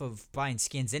money off of buying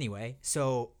skins anyway,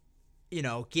 so,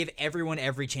 give everyone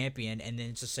every champion, and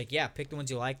then it's just like, yeah, pick the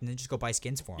ones you like, and then just go buy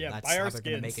skins for them. Yeah, that's buy how our they're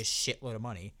going to make a shitload of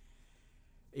money.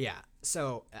 Yeah,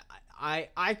 so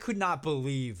I could not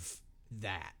believe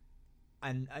that.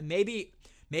 And maybe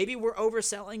we're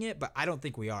overselling it, but I don't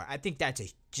think we are. I think that's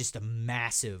just a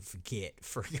massive get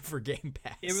for Game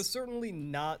Pass. It was certainly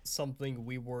not something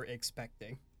we were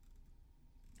expecting.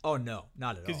 Oh, no,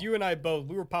 not at all. Because you and I both,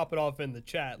 we were popping off in the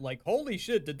chat, like, holy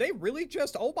shit, did they really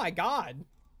just, oh my god.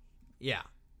 Yeah,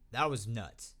 that was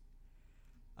nuts.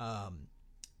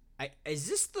 Is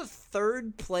this the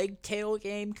third Plague Tale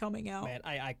game coming out? Man,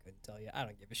 I couldn't tell you. I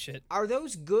don't give a shit. Are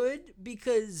those good?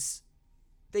 Because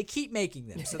they keep making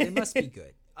them, so they must be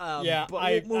good. Yeah, but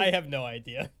I have no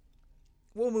idea.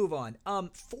 We'll move on.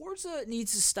 Forza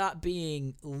needs to stop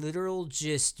being literal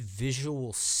just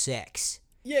visual sex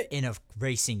in a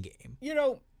racing game.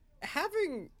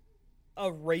 Having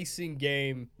a racing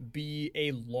game be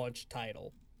a launch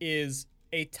title is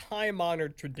a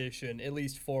time-honored tradition, at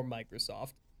least for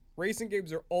Microsoft. Racing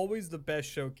games are always the best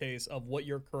showcase of what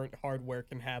your current hardware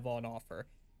can have on offer.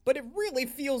 But it really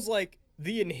feels like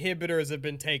the inhibitors have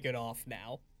been taken off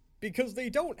now, because they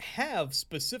don't have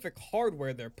specific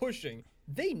hardware they're pushing.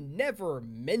 They never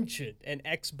mentioned an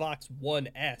Xbox One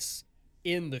S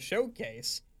in the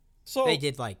showcase. So they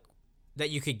did, like, that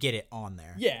you could get it on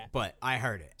there. Yeah. But I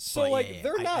heard it. So,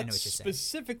 they're not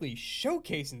specifically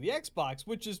showcasing the Xbox,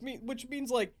 which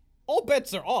means, like, all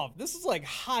bets are off. This is, like,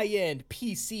 high-end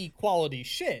PC quality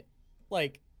shit.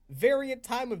 Like, variant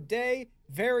time of day,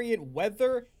 variant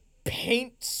weather,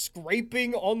 paint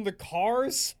scraping on the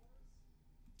cars.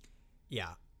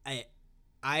 Yeah.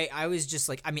 I was just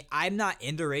like, I mean, I'm not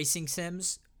into racing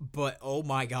sims, but oh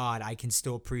my god, I can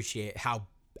still appreciate how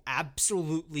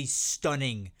absolutely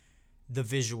stunning the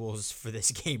visuals for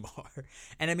this game are.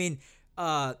 And I mean,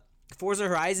 Forza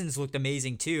Horizons looked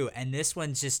amazing too, and this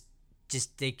one's just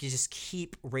they just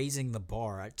keep raising the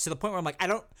bar to the point where I'm like,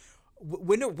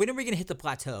 when are we gonna hit the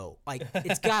plateau? Like,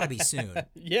 it's gotta be soon.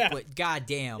 Yeah. But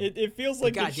goddamn, It feels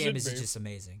like it goddamn, should is be. it just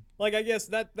amazing? Like, I guess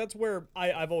that's where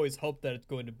I've always hoped that it's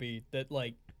going to be. That,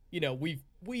 like,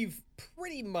 we've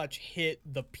pretty much hit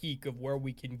the peak of where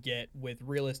we can get with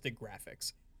realistic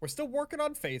graphics. We're still working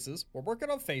on faces. We're working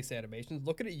on face animations.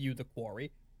 Looking at you, the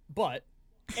Quarry. But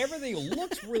everything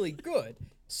looks really good.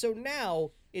 So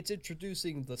now it's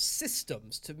introducing the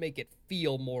systems to make it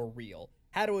feel more real.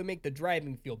 How do we make the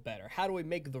driving feel better? How do we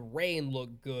make the rain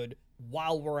look good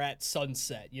while we're at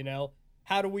sunset,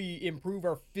 How do we improve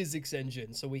our physics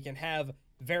engine so we can have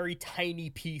very tiny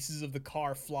pieces of the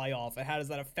car fly off? And how does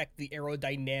that affect the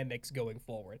aerodynamics going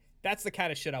forward? That's the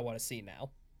kind of shit I want to see now.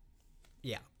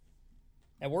 Yeah.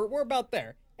 And we're about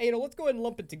there. Hey, let's go ahead and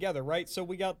lump it together, right? So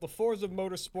we got the Forza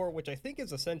Motorsport, which I think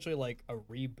is essentially like a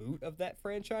reboot of that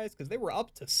franchise, because they were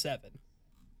up to 7.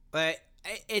 But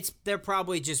they're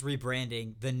probably just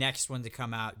rebranding the next one to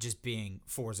come out just being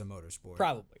Forza Motorsport.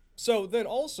 Probably. So then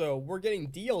also, we're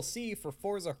getting DLC for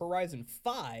Forza Horizon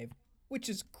 5, which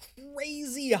is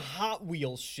crazy Hot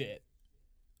Wheels shit.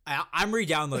 I'm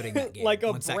re-downloading that game Like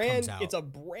once that comes out. It's a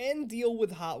brand deal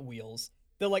with Hot Wheels.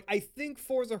 They're like, I think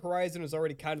Forza Horizon is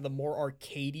already kind of the more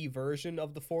arcadey version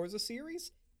of the Forza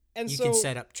series. And you so, can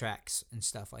set up tracks and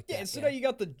stuff like that. Yeah, so now you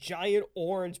got the giant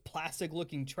orange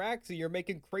plastic-looking tracks, and you're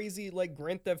making crazy, like,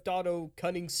 Grand Theft Auto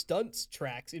cunning stunts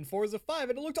tracks in Forza 5,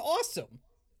 and it looked awesome.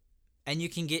 And you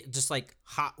can get just, like,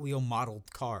 Hot Wheel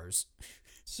modeled cars.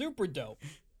 Super dope.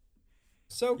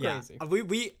 So crazy.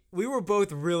 Yeah. We were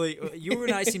both really, you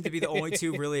and I seem to be the only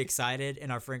two really excited in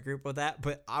our friend group with that,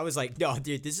 but I was like, no,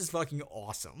 dude, this is fucking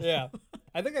awesome. Yeah.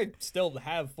 I think I still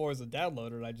have Forza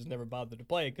downloaded, and I just never bothered to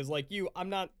play it, because like you, I'm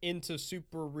not into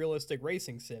super realistic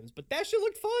racing sims, but that shit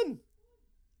looked fun.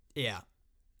 Yeah.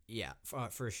 Yeah,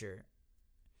 for sure.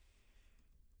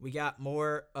 We got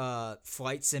more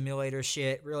flight simulator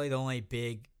shit. Really the only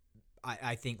big,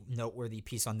 I think, noteworthy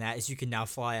piece on that is you can now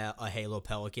fly a Halo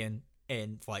Pelican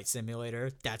in Flight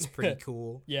Simulator. That's pretty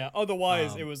cool. Yeah,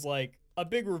 otherwise it was like a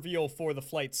big reveal for the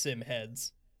flight sim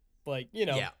heads. Like,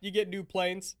 you get new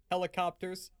planes,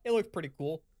 helicopters. It looks pretty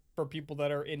cool for people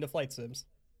that are into flight sims.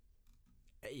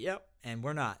 Yep, and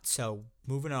we're not, so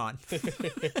moving on.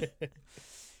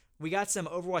 We got some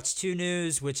Overwatch 2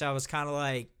 news, which I was kind of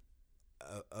like,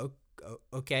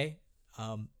 okay.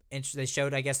 They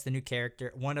showed, I guess, the new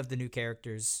character, one of the new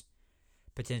characters,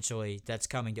 potentially, that's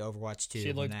coming to Overwatch 2.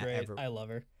 She looks great. I love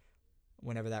her.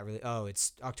 Whenever that really... Oh,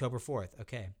 it's October 4th.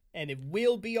 Okay. And it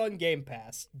will be on Game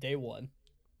Pass, day 1.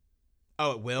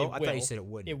 Oh, it will? I thought you said it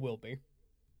wouldn't. It will be.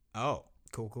 Oh,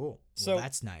 cool. So, well,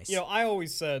 that's nice. I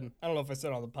always said, I don't know if I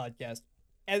said it on the podcast,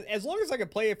 as long as I can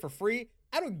play it for free,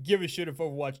 I don't give a shit if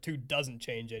Overwatch 2 doesn't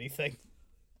change anything.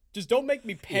 Just don't make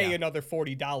me pay another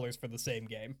 $40 for the same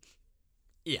game.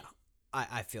 Yeah,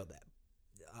 I feel that.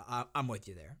 I'm with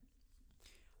you there.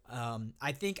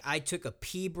 I think I took a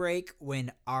pee break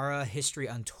when Ara History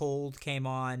Untold came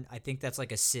on. I think that's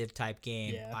like a Civ type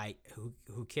game. Yeah.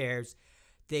 Who cares?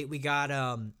 We got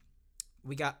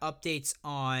updates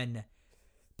on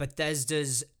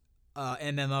Bethesda's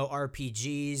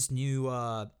MMORPGs, new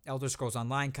Elder Scrolls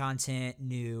Online content,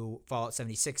 new Fallout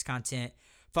 76 content.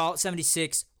 Fallout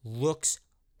 76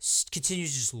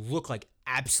 continues to just look like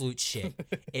absolute shit.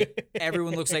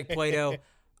 Everyone looks like Play-Doh.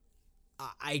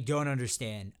 I don't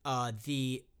understand.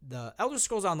 The Elder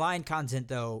Scrolls Online content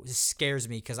though scares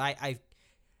me because I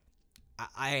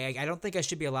don't think I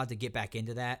should be allowed to get back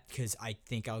into that because I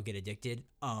think I'll get addicted.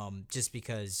 Just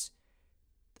because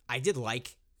I did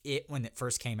like it when it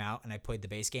first came out and I played the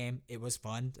base game. It was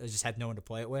fun. I just had no one to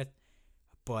play it with.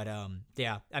 But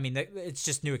yeah, I mean it's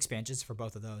just new expansions for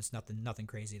both of those. Nothing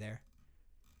crazy there.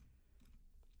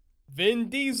 Vin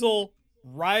Diesel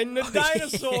riding a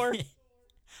dinosaur.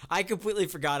 I completely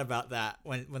forgot about that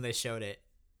when they showed it.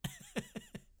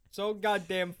 So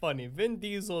goddamn funny. Vin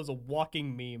Diesel is a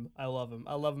walking meme. I love him.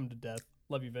 I love him to death.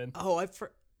 Love you, Vin. Oh,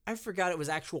 I forgot it was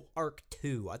actual Arc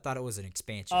 2. I thought it was an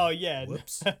expansion. Oh, yeah.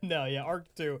 Whoops. No, yeah,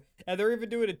 Arc 2. And they're even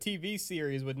doing a TV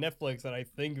series with Netflix that I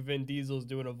think Vin Diesel's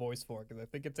doing a voice for because I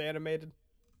think it's animated.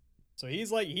 So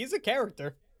he's a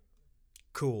character.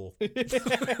 Cool.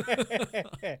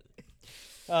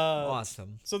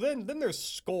 Awesome. So then there's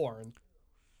Scorn,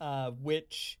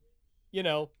 which,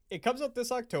 it comes out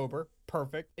this October.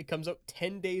 Perfect. It comes out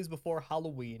 10 days before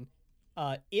Halloween.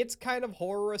 Its kind of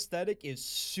horror aesthetic is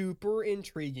super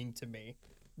intriguing to me,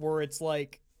 where it's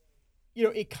like,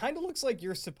 it kind of looks like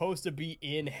you're supposed to be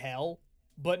in hell,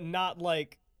 but not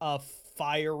like a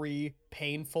fiery,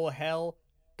 painful hell,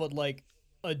 but like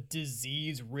a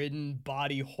disease-ridden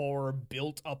body horror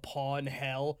built upon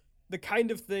hell, the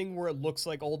kind of thing where it looks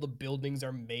like all the buildings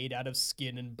are made out of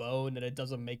skin and bone and it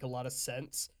doesn't make a lot of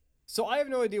sense. So I have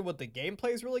no idea what the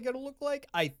gameplay is really going to look like.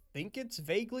 I think it's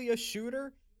vaguely a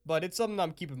shooter, but it's something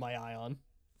I'm keeping my eye on.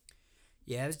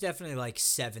 Yeah, it's definitely like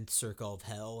Seventh Circle of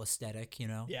Hell aesthetic, you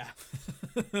know? Yeah,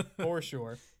 for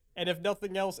sure. And if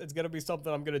nothing else, it's going to be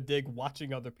something I'm going to dig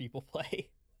watching other people play.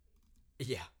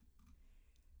 Yeah.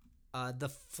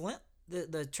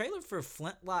 The trailer for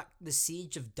Flintlock: The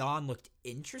Siege of Dawn looked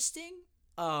interesting.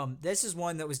 This is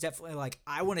one that was definitely like,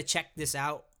 I want to check this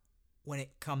out when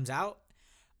it comes out.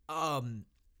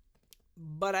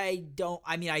 But I know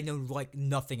like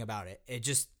nothing about it. It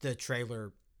just, the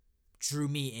trailer drew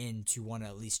me in to want to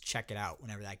at least check it out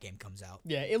whenever that game comes out.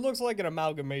 Yeah, it looks like an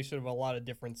amalgamation of a lot of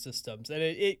different systems, and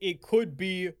it could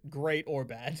be great or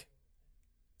bad.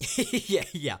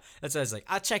 yeah. That's what I was like.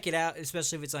 I'll check it out,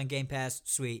 especially if it's on Game Pass.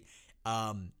 Sweet.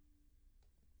 I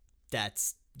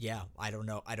don't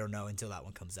know until that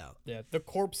one comes out. Yeah, the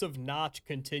corpse of Notch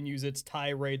continues its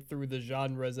tirade through the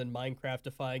genres in Minecraft,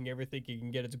 defying everything it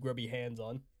can get its grubby hands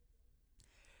on.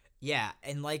 Yeah,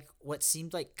 and like what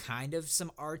seemed like kind of some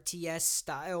RTS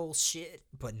style shit,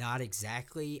 but not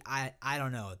exactly. I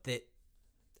don't know. That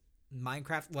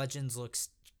Minecraft Legends looks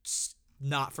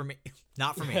not for me.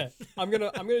 Not for me. I'm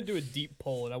gonna do a deep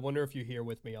poll, and I wonder if you're here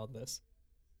with me on this.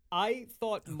 I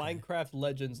thought Minecraft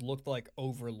Legends looked like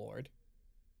Overlord.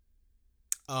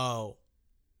 Oh.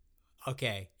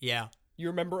 Okay. Yeah. You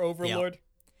remember Overlord?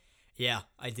 Yeah,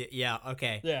 I did. Yeah.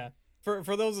 Okay. Yeah.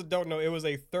 For those that don't know, it was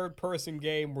a third-person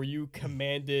game where you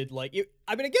commanded I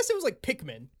guess it was like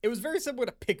Pikmin. It was very similar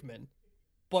to Pikmin,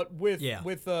 but with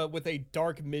a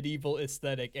dark medieval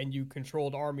aesthetic, and you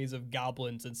controlled armies of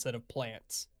goblins instead of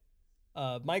plants.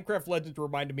 Minecraft Legends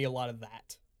reminded me a lot of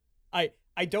that.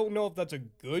 I don't know if that's a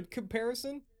good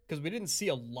comparison because we didn't see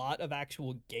a lot of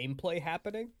actual gameplay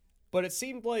happening, but it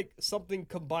seemed like something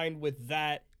combined with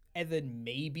that, and then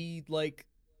maybe like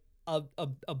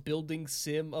a building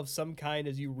sim of some kind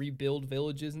as you rebuild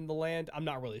villages in the land. I'm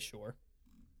not really sure.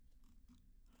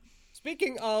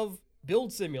 Speaking of build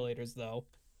simulators, though.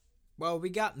 Well, we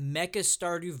got Mecha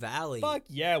Stardew Valley. Fuck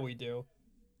yeah, we do.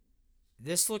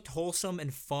 This looked wholesome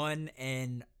and fun,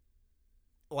 and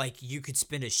like you could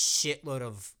spend a shitload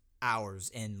of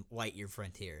hours in Lightyear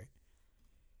Frontier.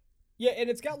 Yeah, and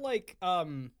it's got like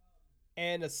an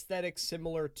aesthetic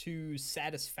similar to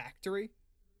Satisfactory.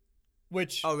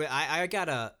 Which I got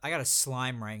a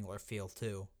Slime Wrangler feel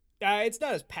too. It's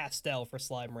not as pastel for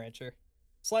Slime Rancher.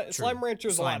 Slime Rancher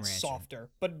is a lot softer,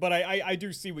 but I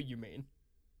do see what you mean.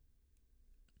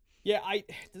 Yeah,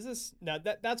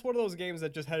 that's one of those games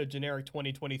that just had a generic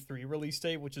 2023 release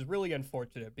date, which is really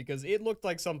unfortunate because it looked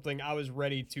like something I was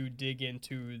ready to dig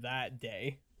into that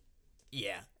day.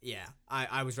 Yeah.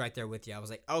 I was right there with you. I was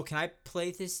like, oh, can I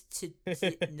play this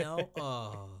no?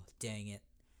 Oh, dang it.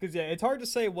 Because, yeah, it's hard to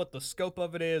say what the scope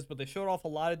of it is, but they showed off a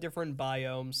lot of different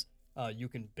biomes. You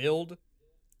can build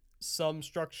some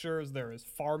structures. There is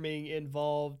farming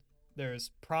involved. There's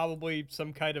probably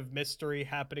some kind of mystery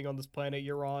happening on this planet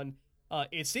you're on.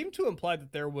 It seemed to imply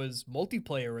that there was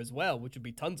multiplayer as well, which would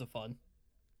be tons of fun.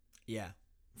 Yeah,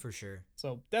 for sure.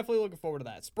 So definitely looking forward to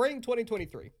that. Spring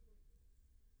 2023.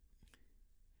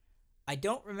 I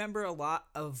don't remember a lot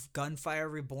of Gunfire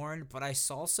Reborn, but I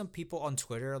saw some people on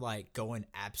Twitter like going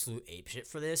absolute apeshit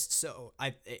for this. So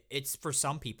it's for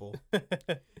some people.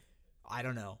 I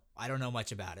don't know. I don't know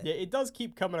much about it. Yeah, it does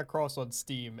keep coming across on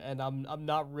Steam, and I'm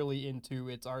not really into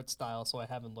its art style, so I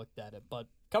haven't looked at it. But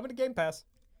coming to Game Pass.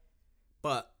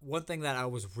 But one thing that I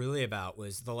was really about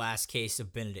was The Last Case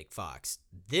of Benedict Fox.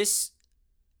 This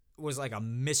was like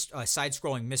a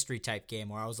side-scrolling mystery type game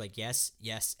where I was like, yes,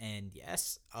 and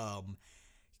yes.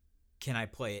 Can I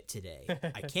play it today?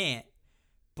 I can't,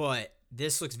 but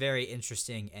this looks very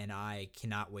interesting, and I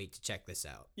cannot wait to check this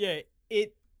out. Yeah,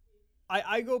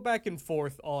 I go back and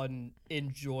forth on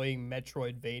enjoying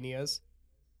Metroidvanias,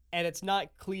 and it's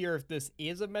not clear if this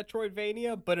is a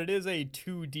Metroidvania, but it is a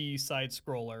 2D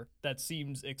side-scroller that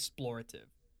seems explorative.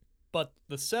 But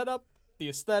the setup, the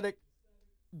aesthetic,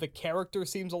 the character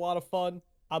seems a lot of fun.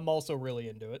 I'm also really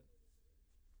into it.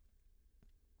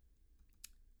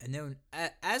 And then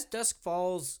As Dusk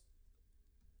Falls,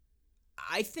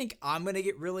 I think I'm going to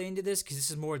get really into this because this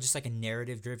is more just like a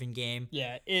narrative-driven game.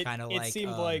 Yeah, it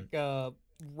seemed like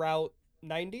Route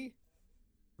 90?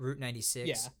 Route 96.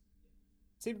 Yeah.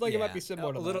 Seemed like it might be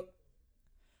similar to a little.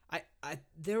 I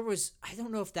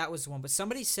don't know if that was the one, but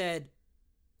somebody said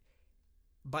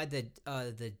by the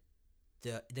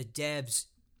devs,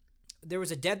 there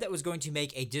was a dev that was going to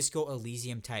make a Disco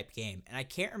Elysium type game, and I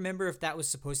can't remember if that was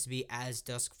supposed to be As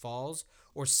Dusk Falls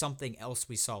or something else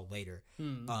we saw later.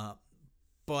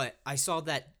 but I saw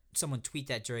that someone tweet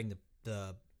that during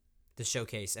the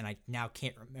showcase, and I now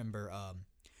can't remember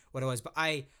what it was. But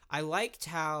I liked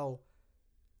how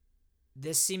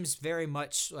this seems very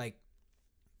much like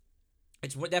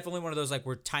it's definitely one of those like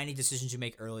where tiny decisions you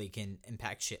make early can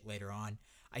impact shit later on.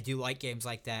 I do like games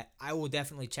like that. I will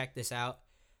definitely check this out.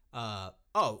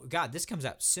 Oh god, this comes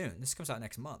out soon. This comes out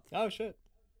next month. Oh shit.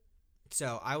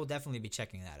 So I will definitely be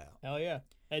checking that out. Hell yeah.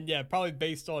 And yeah, probably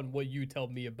based on what you tell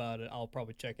me about it, I'll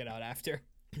probably check it out after.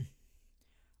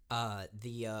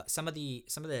 Some of the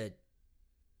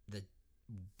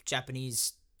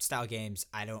Japanese style games,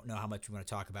 I don't know how much we want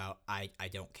to talk about. I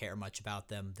don't care much about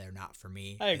them. They're not for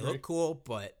me. I agree. They look cool,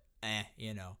 but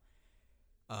you know.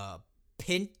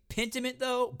 Pentiment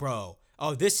though, bro.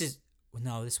 Oh, this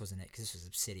wasn't it because this was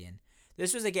Obsidian.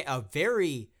 This was a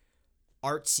very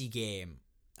artsy game.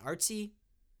 Artsy?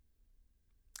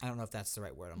 I don't know if that's the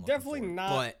right word I'm looking Definitely for. not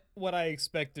But what I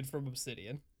expected from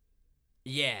Obsidian.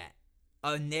 yeah,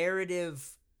 a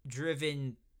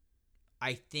narrative-driven,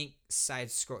 I think,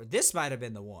 side scroll. This might have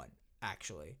been the one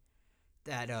actually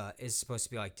that is supposed to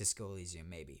be like Disco Elysium,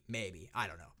 maybe. I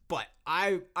don't know, but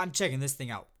I'm checking this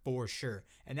thing out for sure,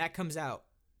 and that comes out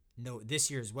this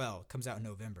year as well. It comes out in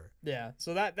November. Yeah,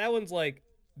 so that one's like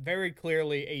very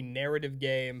clearly a narrative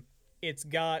game. It's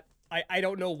got I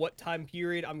don't know what time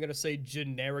period. I'm gonna say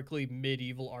generically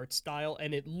medieval art style,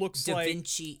 and it looks Da like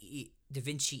Vinci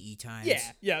E times.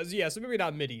 Yeah. So maybe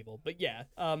not medieval, but yeah.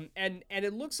 And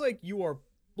it looks like you are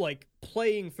like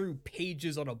playing through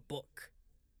pages on a book.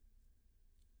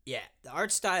 Yeah, the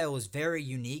art style is very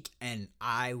unique, and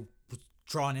I was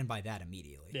drawn in by that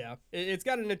immediately. Yeah, it's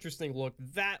got an interesting look.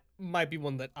 That might be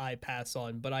one that I pass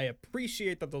on, but I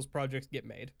appreciate that those projects get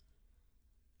made.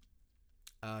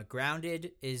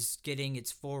 Grounded is getting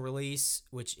its full release,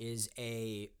 which is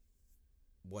a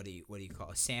what do you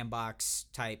call a sandbox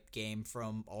type game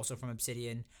from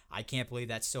Obsidian. I can't believe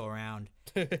that's still around.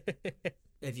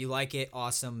 If you like it,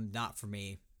 awesome. Not for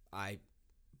me.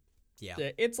 Yeah,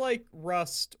 it's like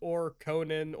Rust or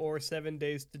Conan or 7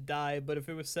 Days to Die, but if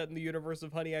it was set in the universe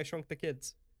of Honey, I Shrunk the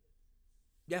Kids.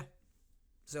 Yeah.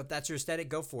 So if that's your aesthetic,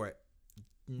 go for it.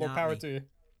 More power to you.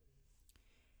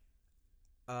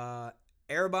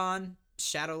 Erebon,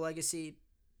 Shadow Legacy,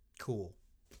 cool.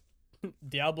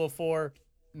 Diablo 4,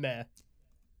 meh.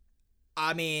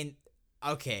 I mean,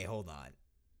 okay, hold on.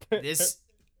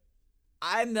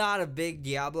 I'm not a big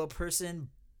Diablo person,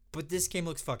 but this game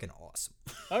looks fucking awesome.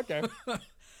 Okay.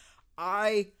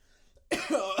 Oh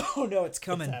no, it's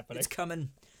coming. It's happening. It's coming.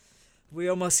 We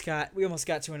almost got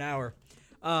to an hour.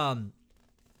 I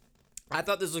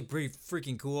thought this looked pretty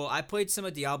freaking cool. I played some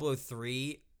of Diablo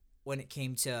 3 when it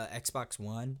came to Xbox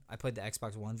One. I played the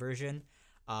Xbox One version.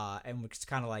 And was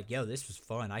kind of like, yo, this was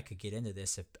fun. I could get into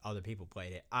this if other people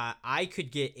played it. I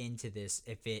could get into this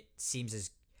if it seems as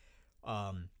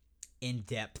in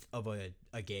depth of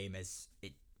a game as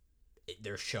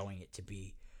they're showing it to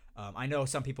be. I know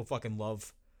some people fucking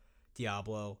love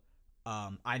Diablo.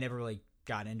 I never really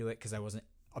got into it because I wasn't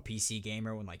a PC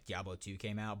gamer when like Diablo 2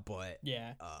 came out, but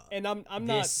yeah, and I'm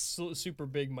not super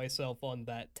big myself on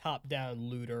that top-down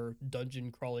looter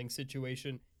dungeon crawling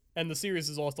situation. And the series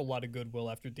has lost a lot of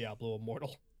goodwill after Diablo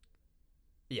Immortal.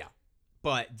 Yeah,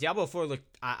 but Diablo 4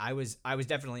 looked. I was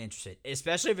definitely interested,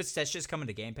 especially if that's just coming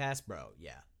to Game Pass, bro.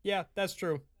 Yeah. Yeah, that's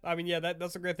true. I mean, yeah,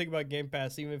 that's a great thing about Game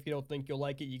Pass. Even if you don't think you'll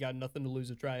like it, you got nothing to lose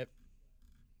to try it.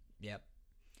 Yep.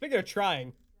 Speaking of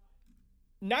trying,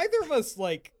 neither of us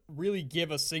like really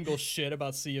give a single shit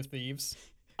about Sea of Thieves.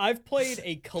 I've played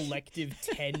a collective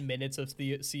 10 minutes of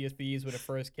Sea of Thieves when it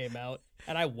first came out,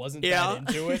 and I wasn't that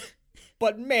into it.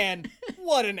 But man,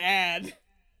 what an ad!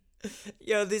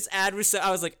 Yo, this ad was so. I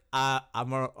was like, I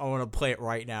want to play it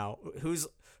right now. Who's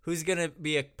gonna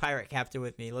be a pirate captain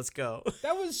with me? Let's go.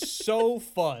 That was so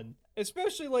fun,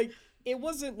 especially like it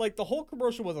wasn't like the whole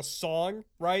commercial was a song,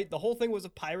 right? The whole thing was a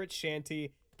pirate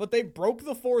shanty, but they broke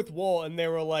the fourth wall and they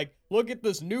were like, "Look at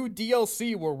this new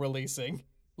DLC we're releasing.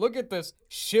 Look at this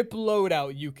ship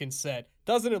loadout you can set.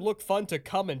 Doesn't it look fun to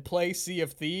come and play Sea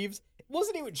of Thieves?"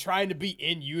 Wasn't even trying to be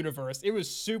in universe. It was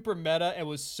super meta and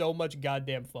was so much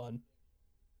goddamn fun.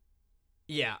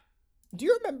 Yeah. Do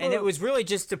you remember? And it was really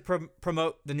just to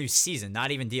promote the new season,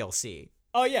 not even DLC.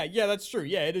 Oh yeah, that's true.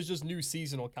 Yeah, it is just new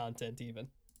seasonal content even.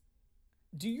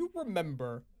 Do you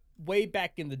remember way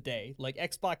back in the day, like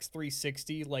Xbox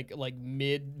 360, like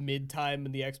mid time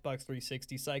in the Xbox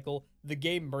 360 cycle, the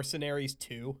game Mercenaries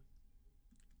 2?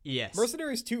 Yes.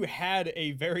 Mercenaries 2 had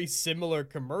a very similar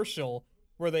commercial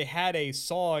where they had a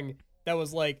song that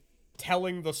was like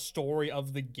telling the story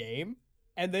of the game,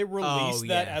 and they released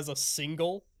that as a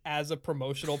single, as a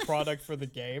promotional product for the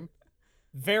game.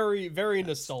 Very, very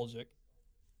nostalgic.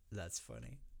 That's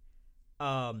funny.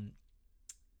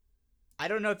 I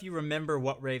don't know if you remember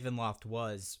what Ravenloft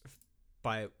was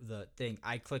by the thing.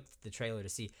 I clicked the trailer to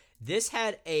see. This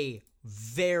had a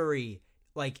very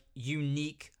like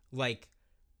unique like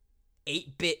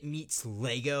 8-bit meets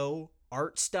Lego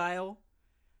art style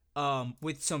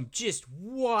with some just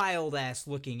wild ass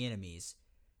looking enemies.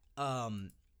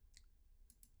 Um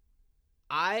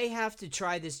I have to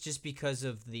try this just because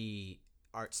of the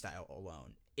art style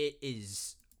alone. It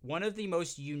is one of the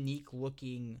most unique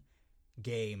looking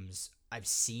games I've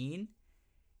seen,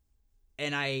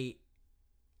 and I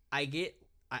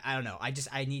don't know.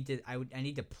 I need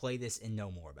to play this and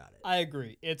know more about it. I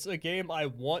agree. It's a game I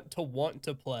want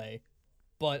to play,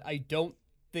 but I don't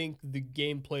think the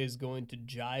gameplay is going to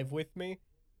jive with me.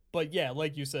 But yeah,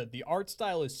 like you said, the art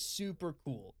style is super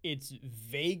cool. It's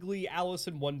vaguely Alice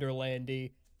in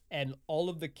Wonderlandy, and all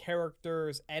of the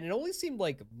characters, and it only seemed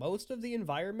like most of the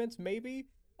environments maybe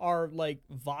are like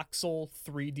voxel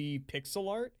 3D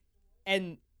pixel art.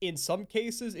 And in some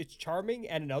cases it's charming,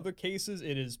 and in other cases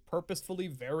it is purposefully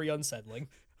very unsettling.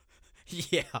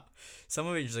 Yeah, some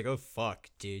of it is like, oh fuck,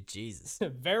 dude, Jesus.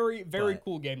 Very, very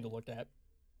cool game to look at.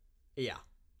 Yeah.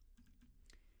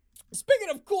 Speaking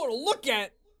of cool to look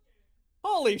at,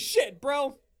 holy shit,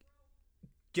 bro.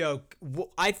 Yo,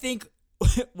 I think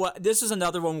this is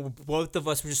another one where both of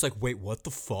us were just like, wait, what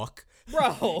the fuck?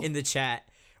 Bro. In the chat.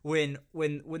 When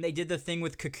they did the thing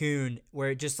with Cocoon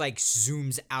where it just like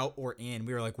zooms out or in,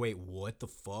 we were like, wait, what the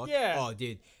fuck? Yeah. Oh,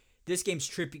 dude. This game's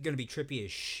gonna be trippy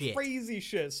as shit. Crazy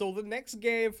shit. So the next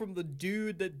game from the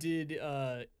dude that did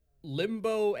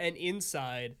Limbo and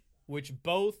Inside, which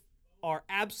both are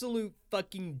absolute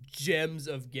fucking gems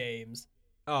of games.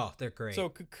 Oh, they're great. So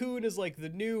Cocoon is like the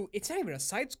new, it's not even a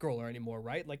side scroller anymore,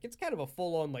 right? Like it's kind of a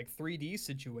full on like 3D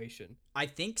situation. I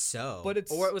think so. But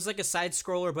it's, or it was like a side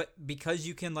scroller, but because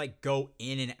you can like go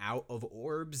in and out of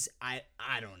orbs, I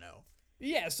don't know.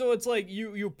 Yeah, so it's like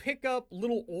you pick up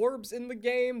little orbs in the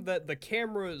game that the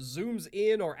camera zooms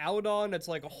in or out on. It's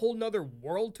like a whole nother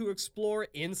world to explore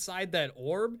inside that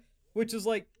orb, which is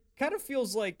like kind of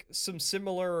feels like some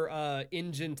similar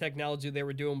engine technology they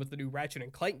were doing with the new Ratchet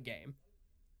and Clank game.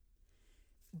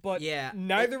 But yeah,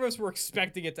 neither of us were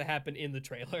expecting it to happen in the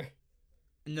trailer.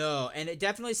 No, and it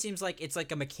definitely seems like it's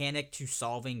like a mechanic to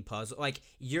solving puzzle. Like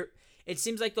it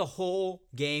seems like the whole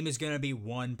game is going to be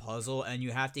one puzzle, and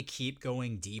you have to keep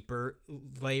going deeper,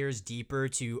 layers deeper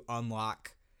to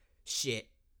unlock shit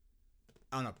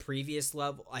on a previous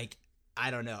level. Like,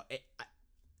 I don't know.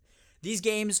 These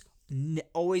games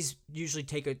always usually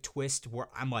take a twist where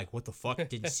I'm like, what the fuck?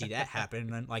 Didn't see that happen.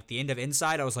 And then, like, the end of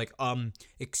Inside, I was like,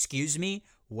 excuse me?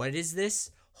 What is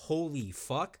this? Holy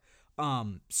fuck.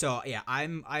 So, yeah,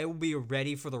 I will be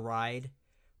ready for the ride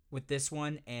with this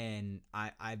one, and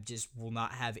I just will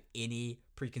not have any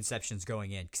preconceptions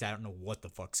going in because I don't know what the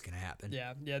fuck's gonna happen.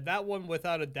 Yeah, that one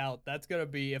without a doubt. That's gonna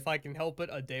be, if I can help it,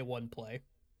 a day one play.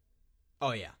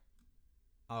 Oh yeah.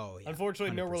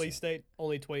 Unfortunately, 100%. No release date,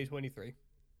 only 2023.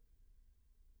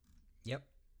 Yep.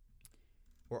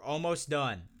 We're almost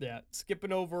done. Yeah,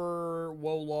 skipping over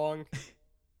Wo Long.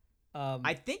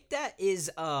 I think that is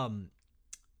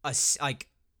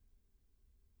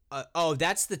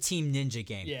that's the Team Ninja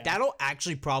game. Yeah. That'll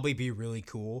actually probably be really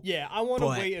cool. Yeah, I want to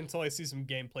wait until I see some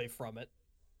gameplay from it.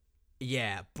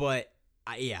 Yeah, but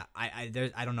I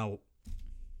don't know.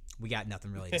 We got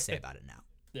nothing really to say about it now.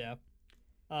 Yeah.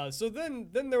 So then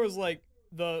there was like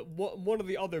one of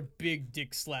the other big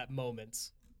dick slap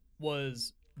moments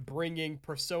was bringing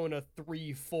Persona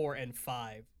 3, 4, and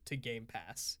 5 to Game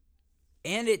Pass.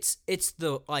 And it's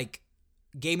the like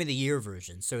Game of the Year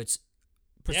version. So it's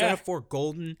Persona 4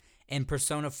 Golden and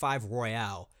Persona 5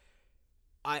 Royale.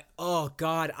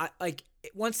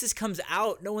 Once this comes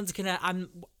out, I'm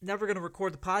never gonna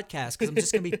record the podcast because I'm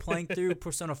just gonna be playing through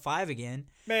Persona 5 again.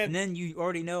 Man. And then you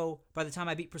already know by the time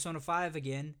I beat Persona 5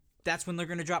 again, that's when they're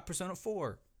gonna drop Persona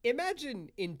 4. Imagine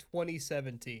in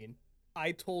 2017,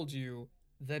 I told you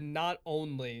that not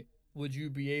only would you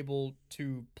be able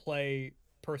to play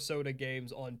Persona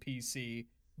games on PC,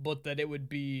 but that it would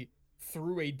be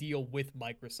through a deal with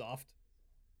Microsoft.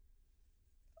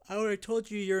 I would have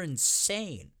told you you're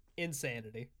insane.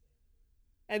 Insanity.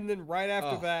 And then right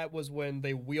after that was when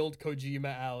they wheeled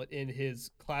Kojima out in his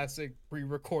classic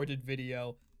pre-recorded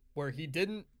video where he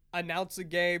didn't announce a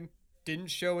game,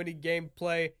 didn't show any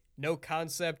gameplay, no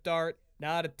concept art,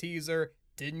 not a teaser,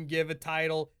 didn't give a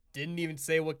title, didn't even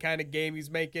say what kind of game he's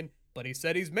making, but he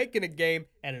said he's making a game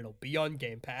and it'll be on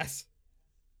Game Pass.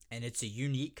 And it's a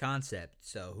unique concept,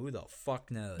 so who the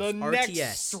fuck knows? The RTS.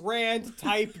 next Strand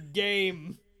type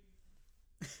game.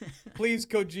 Please,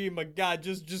 Kojima, God,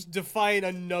 just define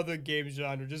another game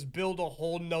genre. Just build a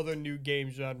whole nother new game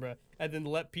genre, and then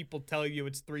let people tell you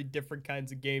it's 3 different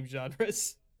kinds of game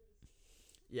genres.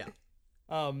 Yeah.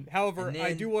 However, And I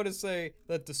then do want to say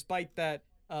that despite that,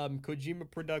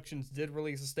 Kojima Productions did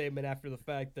release a statement after the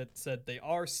fact that said they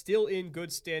are still in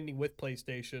good standing with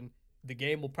PlayStation. The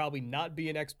game will probably not be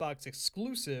an Xbox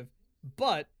exclusive,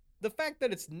 but the fact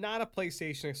that it's not a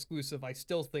PlayStation exclusive, I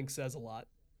still think says a lot.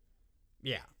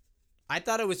 yeah. I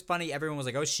thought it was funny. Everyone was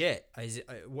like, "Oh shit,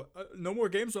 no more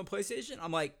games on PlayStation."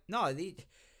 I'm like, no,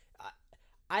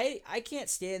 I can't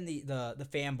stand the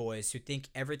fanboys who think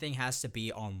everything has to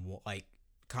be on like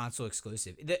console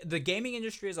exclusive. The gaming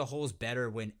industry as a whole is better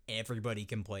when everybody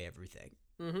can play everything.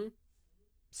 Mm-hmm.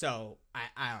 So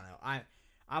I don't know.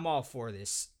 I'm all for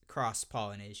this cross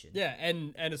pollination. Yeah,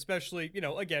 and especially,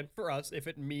 again, for us, if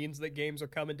it means that games are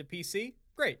coming to PC,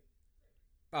 great.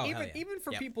 Oh, even hell yeah. even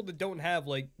for Yep. people that don't have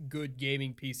like good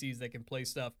gaming PCs that can play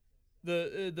stuff,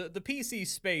 the PC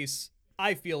space,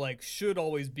 I feel like, should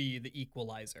always be the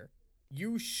equalizer.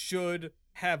 You should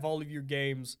have all of your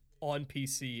games on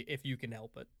PC if you can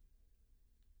help it.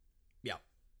 Yeah,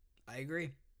 I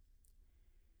agree.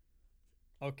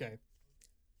 Okay.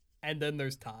 And then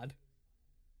there's Todd.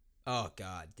 Oh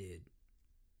god, dude.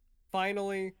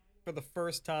 Finally, for the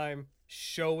first time,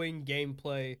 showing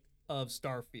gameplay of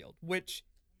Starfield, which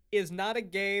is not a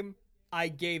game I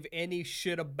gave any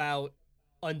shit about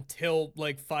until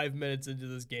like 5 minutes into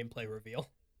this gameplay reveal.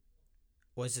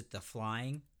 Was it the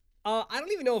flying? I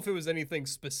don't even know if it was anything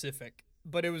specific,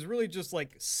 but it was really just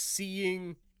like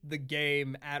seeing the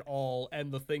game at all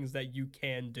and the things that you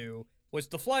can do, which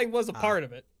the flying was a part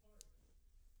of it.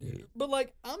 But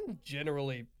like, I'm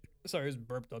generally, sorry, I was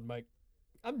burped on mic.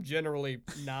 I'm generally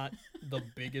not the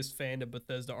biggest fan of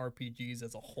Bethesda RPGs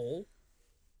as a whole.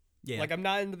 Yeah. Like, I'm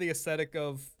not into the aesthetic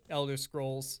of Elder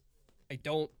Scrolls. I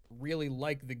don't really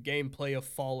like the gameplay of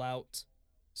Fallout.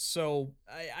 So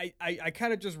I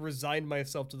kind of just resigned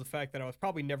myself to the fact that I was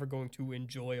probably never going to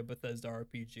enjoy a Bethesda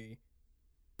RPG.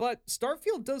 But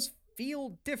Starfield does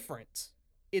feel different.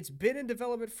 It's been in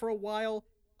development for a while.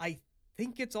 I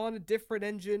think it's on a different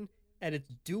engine, and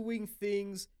it's doing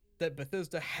things that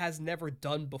Bethesda has never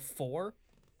done before.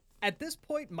 At this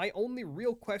point, my only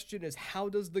real question is, how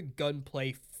does the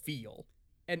gunplay feel?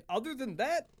 And other than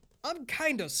that, I'm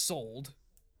kind of sold.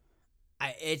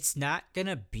 It's not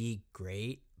gonna be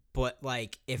great, but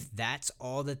like if that's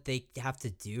all that they have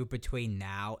to do between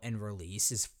now and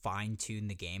release is fine tune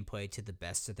the gameplay to the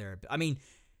best of their. I mean,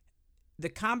 the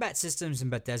combat systems in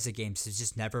Bethesda games has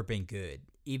just never been good.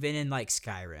 Even in like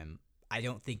Skyrim, I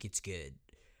don't think it's good.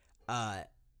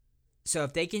 So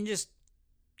if they can just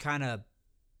kind of,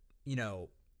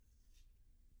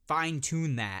 fine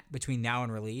tune that between now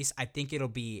and release, I think it'll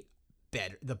be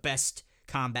better, the best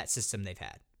combat system they've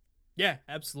had. Yeah,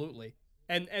 absolutely.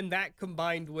 And that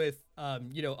combined with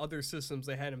other systems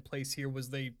they had in place here was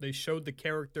they showed the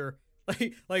character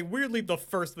like weirdly the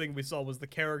first thing we saw was the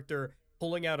character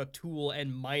pulling out a tool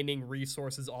and mining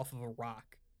resources off of a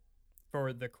rock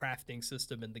for the crafting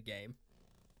system in the game,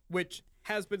 which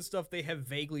has been stuff they have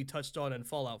vaguely touched on in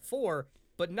Fallout 4,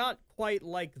 but not quite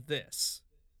like this.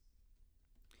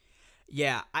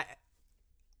 Yeah,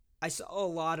 I saw a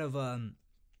lot of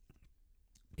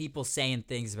people saying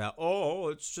things about, oh,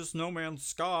 it's just No Man's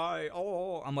Sky.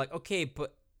 Oh, I'm like, okay,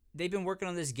 but they've been working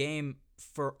on this game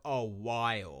for a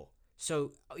while.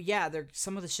 So, yeah,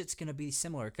 some of the shit's going to be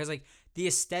similar. Because, like, the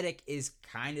aesthetic is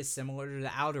kind of similar to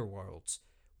the Outer Worlds.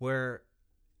 Where,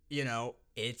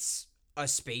 it's a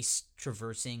space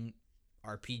traversing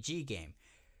RPG game.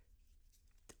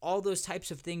 All those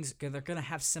types of things, they're going to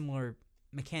have similar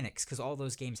mechanics. Because all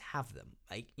those games have them.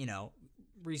 Like,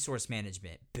 resource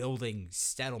management, building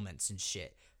settlements and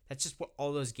shit. That's just what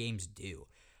all those games do.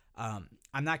 I'm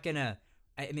not gonna.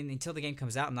 I mean, until the game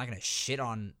comes out, I'm not gonna shit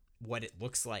on what it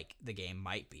looks like the game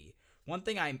might be. One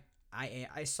thing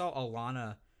I saw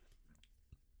Alana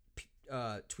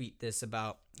tweet this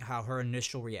about how her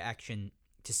initial reaction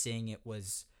to seeing it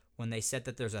was when they said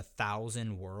that there's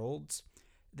 1,000 worlds.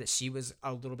 That she was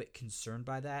a little bit concerned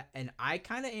by that, and I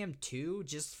kind of am too,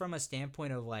 just from a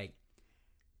standpoint of like,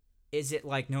 is it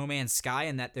like No Man's Sky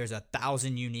in that there's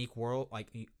 1,000 unique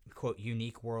quote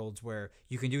unique worlds where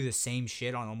you can do the same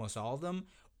shit on almost all of them,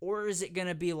 or is it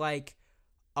gonna be like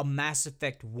a Mass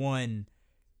Effect 1?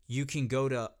 You can go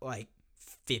to like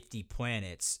 50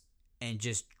 planets and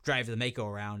just drive the Mako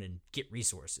around and get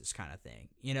resources, kind of thing.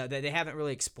 They haven't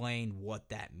really explained what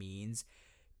that means,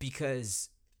 because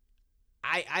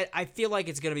I feel like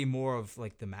it's gonna be more of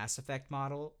like the Mass Effect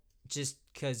model, just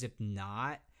because if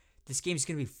not, this game's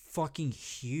gonna be fucking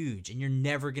huge, and you're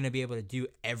never gonna be able to do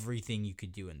everything you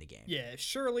could do in the game. Yeah,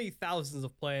 surely thousands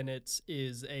of planets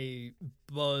is a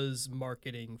buzz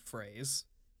marketing phrase.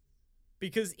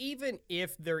 Because even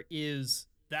if there is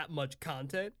that much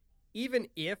content, even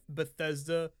if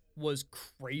Bethesda was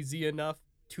crazy enough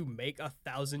to make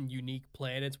 1,000 unique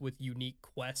planets with unique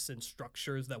quests and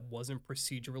structures that wasn't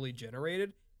procedurally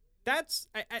generated, that's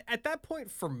at that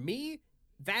point for me,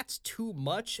 that's too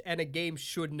much, and a game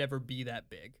should never be that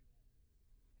big.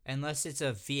 Unless it's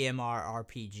a VMR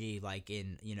RPG like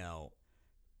in,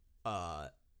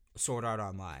 Sword Art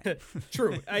Online.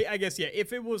 True. I guess, yeah,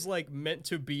 if it was like meant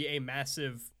to be a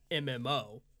massive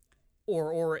MMO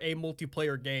or a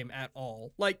multiplayer game at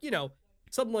all, like,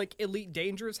 something like Elite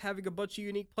Dangerous having a bunch of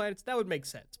unique planets, that would make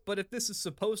sense. But if this is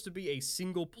supposed to be a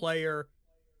single player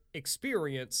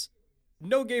experience,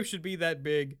 no game should be that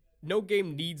big. No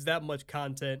game needs that much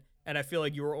content, and I feel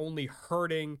like you are only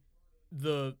hurting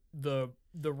the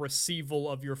receival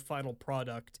of your final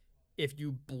product if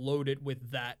you bloat it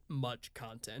with that much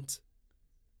content.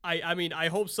 I mean, I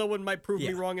hope someone might prove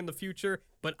me wrong in the future,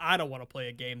 but I don't want to play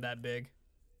a game that big.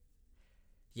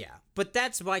 Yeah, but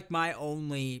that's like my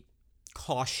only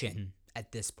caution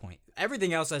at this point.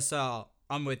 Everything else I saw,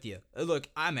 I'm with you. Look,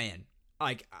 I'm in.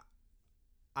 Like,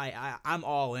 I'm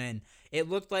all in. It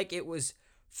looked like it was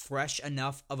fresh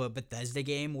enough of a Bethesda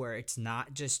game where it's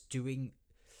not just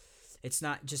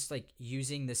like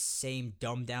using the same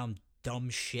dumbed down dumb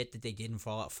shit that they did in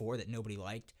Fallout 4 that nobody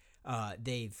liked.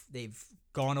 They've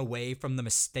gone away from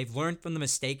they've learned from the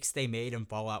mistakes they made in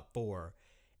Fallout 4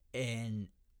 and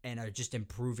are just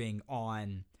improving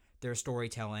on their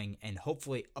storytelling and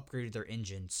hopefully upgraded their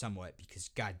engine somewhat, because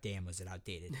goddamn was it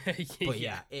outdated. But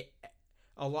yeah,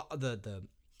 a lot of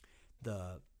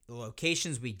the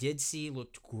locations we did see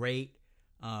looked great.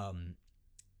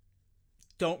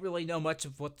 Don't really know much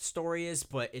of what the story is,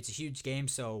 but it's a huge game,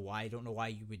 so I don't know why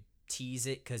you would tease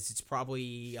it, because it's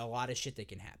probably a lot of shit that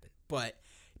can happen. But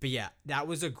yeah, that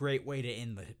was a great way to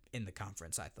end the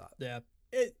conference, I thought. Yeah,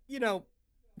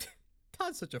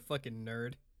 Todd's such a fucking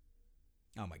nerd.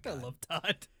 Oh my god, I love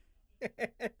Todd.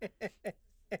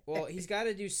 Well, he's got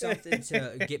to do something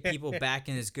to get people back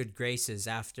in his good graces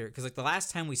after, because like the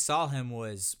last time we saw him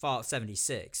was Fallout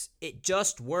 76. It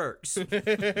just works.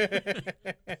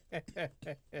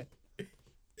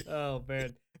 Oh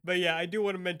man, but yeah, I do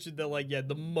want to mention that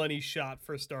the money shot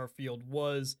for Starfield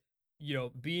was,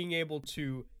 being able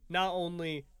to not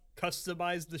only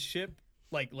customize the ship,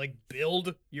 like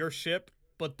build your ship,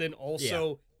 but then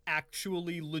also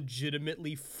actually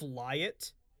legitimately fly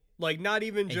it. Like, not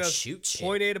even and just shoot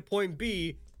point A to point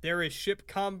B. There is ship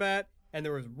combat, and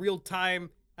there was real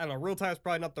time. I don't know, real time is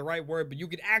probably not the right word, but you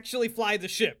could actually fly the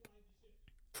ship.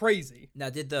 Crazy. Now,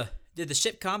 did the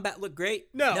ship combat look great?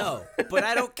 No, but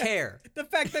I don't care. The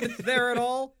fact that it's there at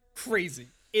all, crazy,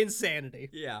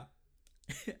 insanity. Yeah.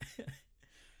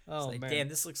 Oh like, man, damn,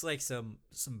 this looks like some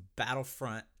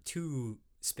Battlefront 2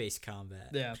 space combat.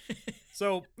 Yeah.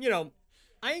 So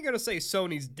I ain't gonna say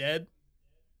Sony's dead.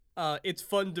 It's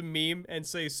fun to meme and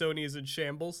say Sony is in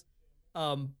shambles.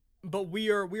 But we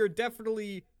are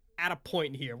definitely at a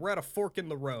point here. We're at a fork in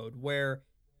the road where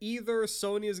either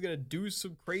Sony is going to do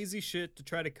some crazy shit to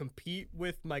try to compete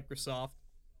with Microsoft,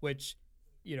 which,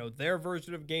 their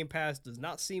version of Game Pass does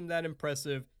not seem that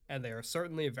impressive, and they are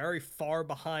certainly very far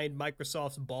behind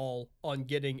Microsoft's ball on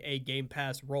getting a Game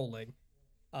Pass rolling.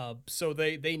 So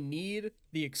they need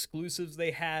the exclusives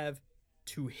they have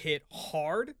to hit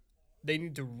hard. They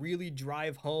need to really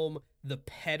drive home the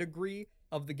pedigree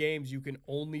of the games you can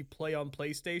only play on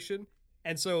PlayStation.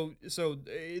 And so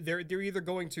they're either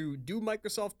going to do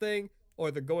Microsoft thing,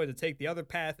 or they're going to take the other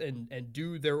path and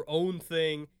do their own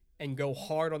thing and go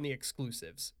hard on the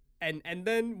exclusives. And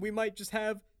then we might just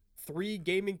have 3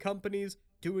 gaming companies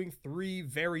doing 3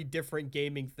 very different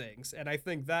gaming things. And I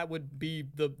think that would be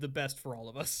the best for all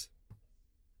of us.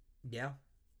 Yeah.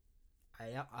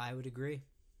 I would agree.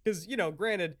 Because,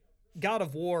 granted, God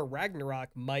of War Ragnarok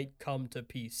might come to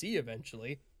PC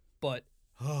eventually, but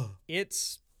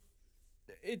it's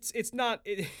not,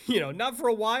 not for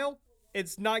a while.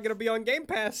 It's not going to be on Game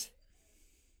Pass.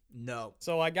 No.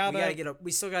 So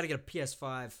we still gotta get a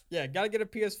PS5. Yeah, gotta get a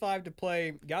PS5 to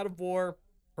play God of War,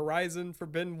 Horizon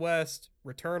Forbidden West,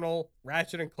 Returnal,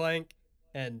 Ratchet and Clank,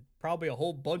 and probably a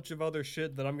whole bunch of other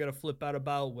shit that I'm gonna flip out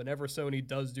about whenever Sony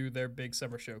does do their big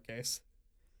summer showcase.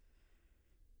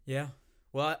 Yeah.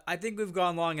 Well, I think we've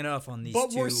gone long enough on these.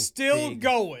 But we're still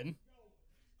going.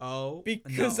 Oh,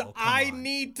 because no, I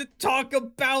need to talk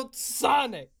about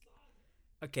Sonic.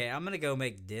 Okay, I'm gonna go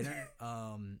make dinner.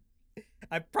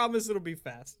 I promise it'll be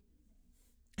fast.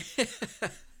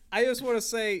 I just want to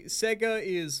say Sega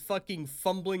is fucking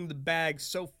fumbling the bag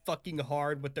so fucking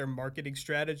hard with their marketing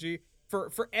strategy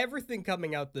for everything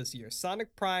coming out this year.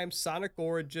 Sonic Prime, Sonic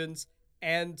Origins,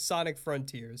 and Sonic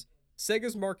Frontiers.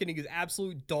 Sega's marketing is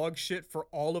absolute dog shit for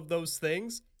all of those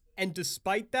things, and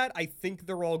despite that, I think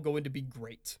they're all going to be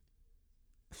great.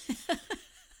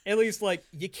 At least, like,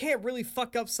 you can't really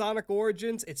fuck up Sonic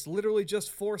Origins. It's literally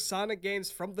just 4 Sonic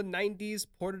games from the 90s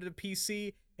ported to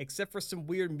PC, except for some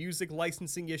weird music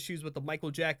licensing issues with the Michael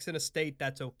Jackson estate.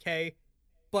 That's okay.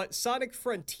 But Sonic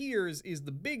Frontiers is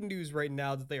the big news right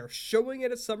now that they are showing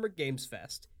it at Summer Games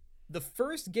Fest. The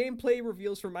first gameplay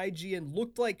reveals from IGN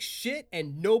looked like shit,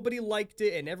 and nobody liked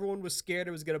it, and everyone was scared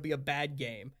it was going to be a bad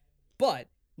game. But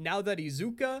now that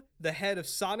Iizuka, the head of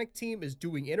Sonic team, is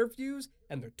doing interviews,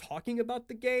 and they're talking about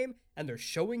the game, and they're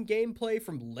showing gameplay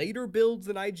from later builds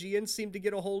than IGN seemed to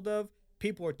get a hold of,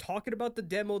 people are talking about the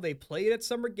demo they played at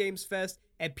Summer Games Fest,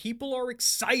 and people are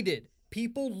excited.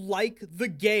 People like the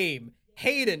game.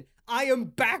 Hayden, I am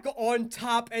back on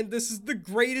top, and this is the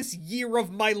greatest year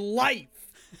of my life.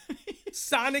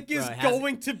 Sonic is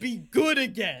going to be good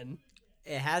again.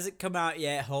 It hasn't come out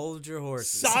yet. Hold your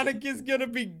horses. Sonic is going to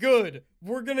be good.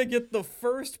 We're going to get the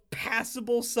first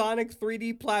passable Sonic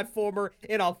 3D platformer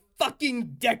in a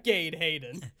fucking decade,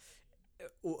 Hayden.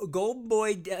 Golden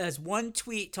Boy has one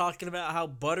tweet talking about how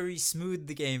buttery smooth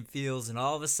the game feels, and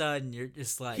all of a sudden you're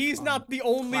just like, he's not the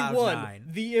only one. 9.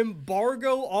 The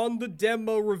embargo on the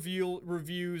demo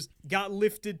reviews got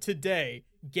lifted today.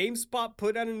 GameSpot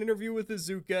put out an interview with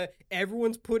Iizuka.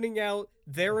 Everyone's putting out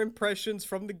their impressions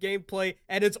from the gameplay,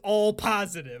 and it's all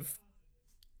positive.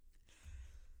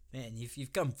 Man,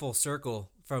 you've come full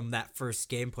circle from that first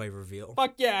gameplay reveal.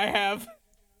 Fuck yeah, I have.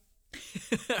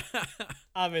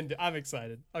 I'm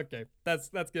excited. Okay, that's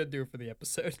gonna do it for the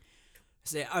episode.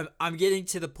 Say, I'm getting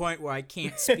to the point where I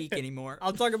can't speak anymore.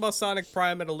 I'll talk about Sonic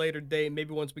Prime at a later date,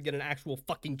 maybe once we get an actual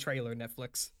fucking trailer,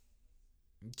 Netflix.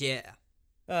 Yeah.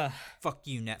 Fuck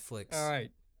you, Netflix. All right.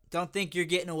 Don't think you're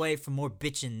getting away from more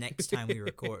bitching next time we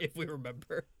record. If we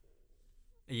remember.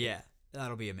 Yeah,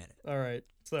 that'll be a minute. All right.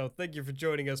 So thank you for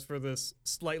joining us for this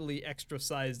slightly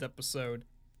extra-sized episode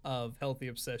of Healthy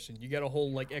Obsession. You get a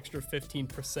whole extra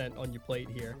 15% on your plate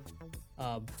here.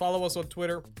 Follow us on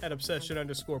Twitter at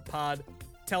obsession_pod.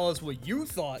 Tell us what you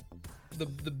thought the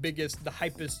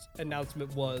hypest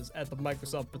announcement was at the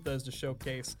Microsoft Bethesda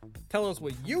showcase. Tell us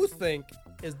what you think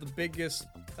is the biggest,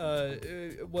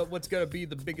 what's going to be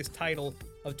the biggest title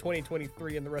of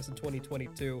 2023 and the rest of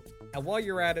 2022. And while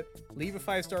you're at it, leave a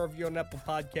 5-star review on Apple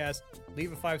Podcasts,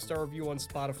 leave a 5-star review on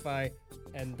Spotify,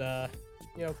 and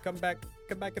come back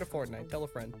in a fortnight. Tell a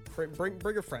friend.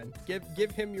 Bring a friend.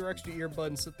 Give him your extra earbud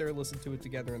and sit there and listen to it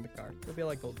together in the car. It'll be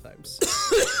like old times.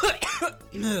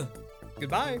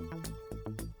 Goodbye.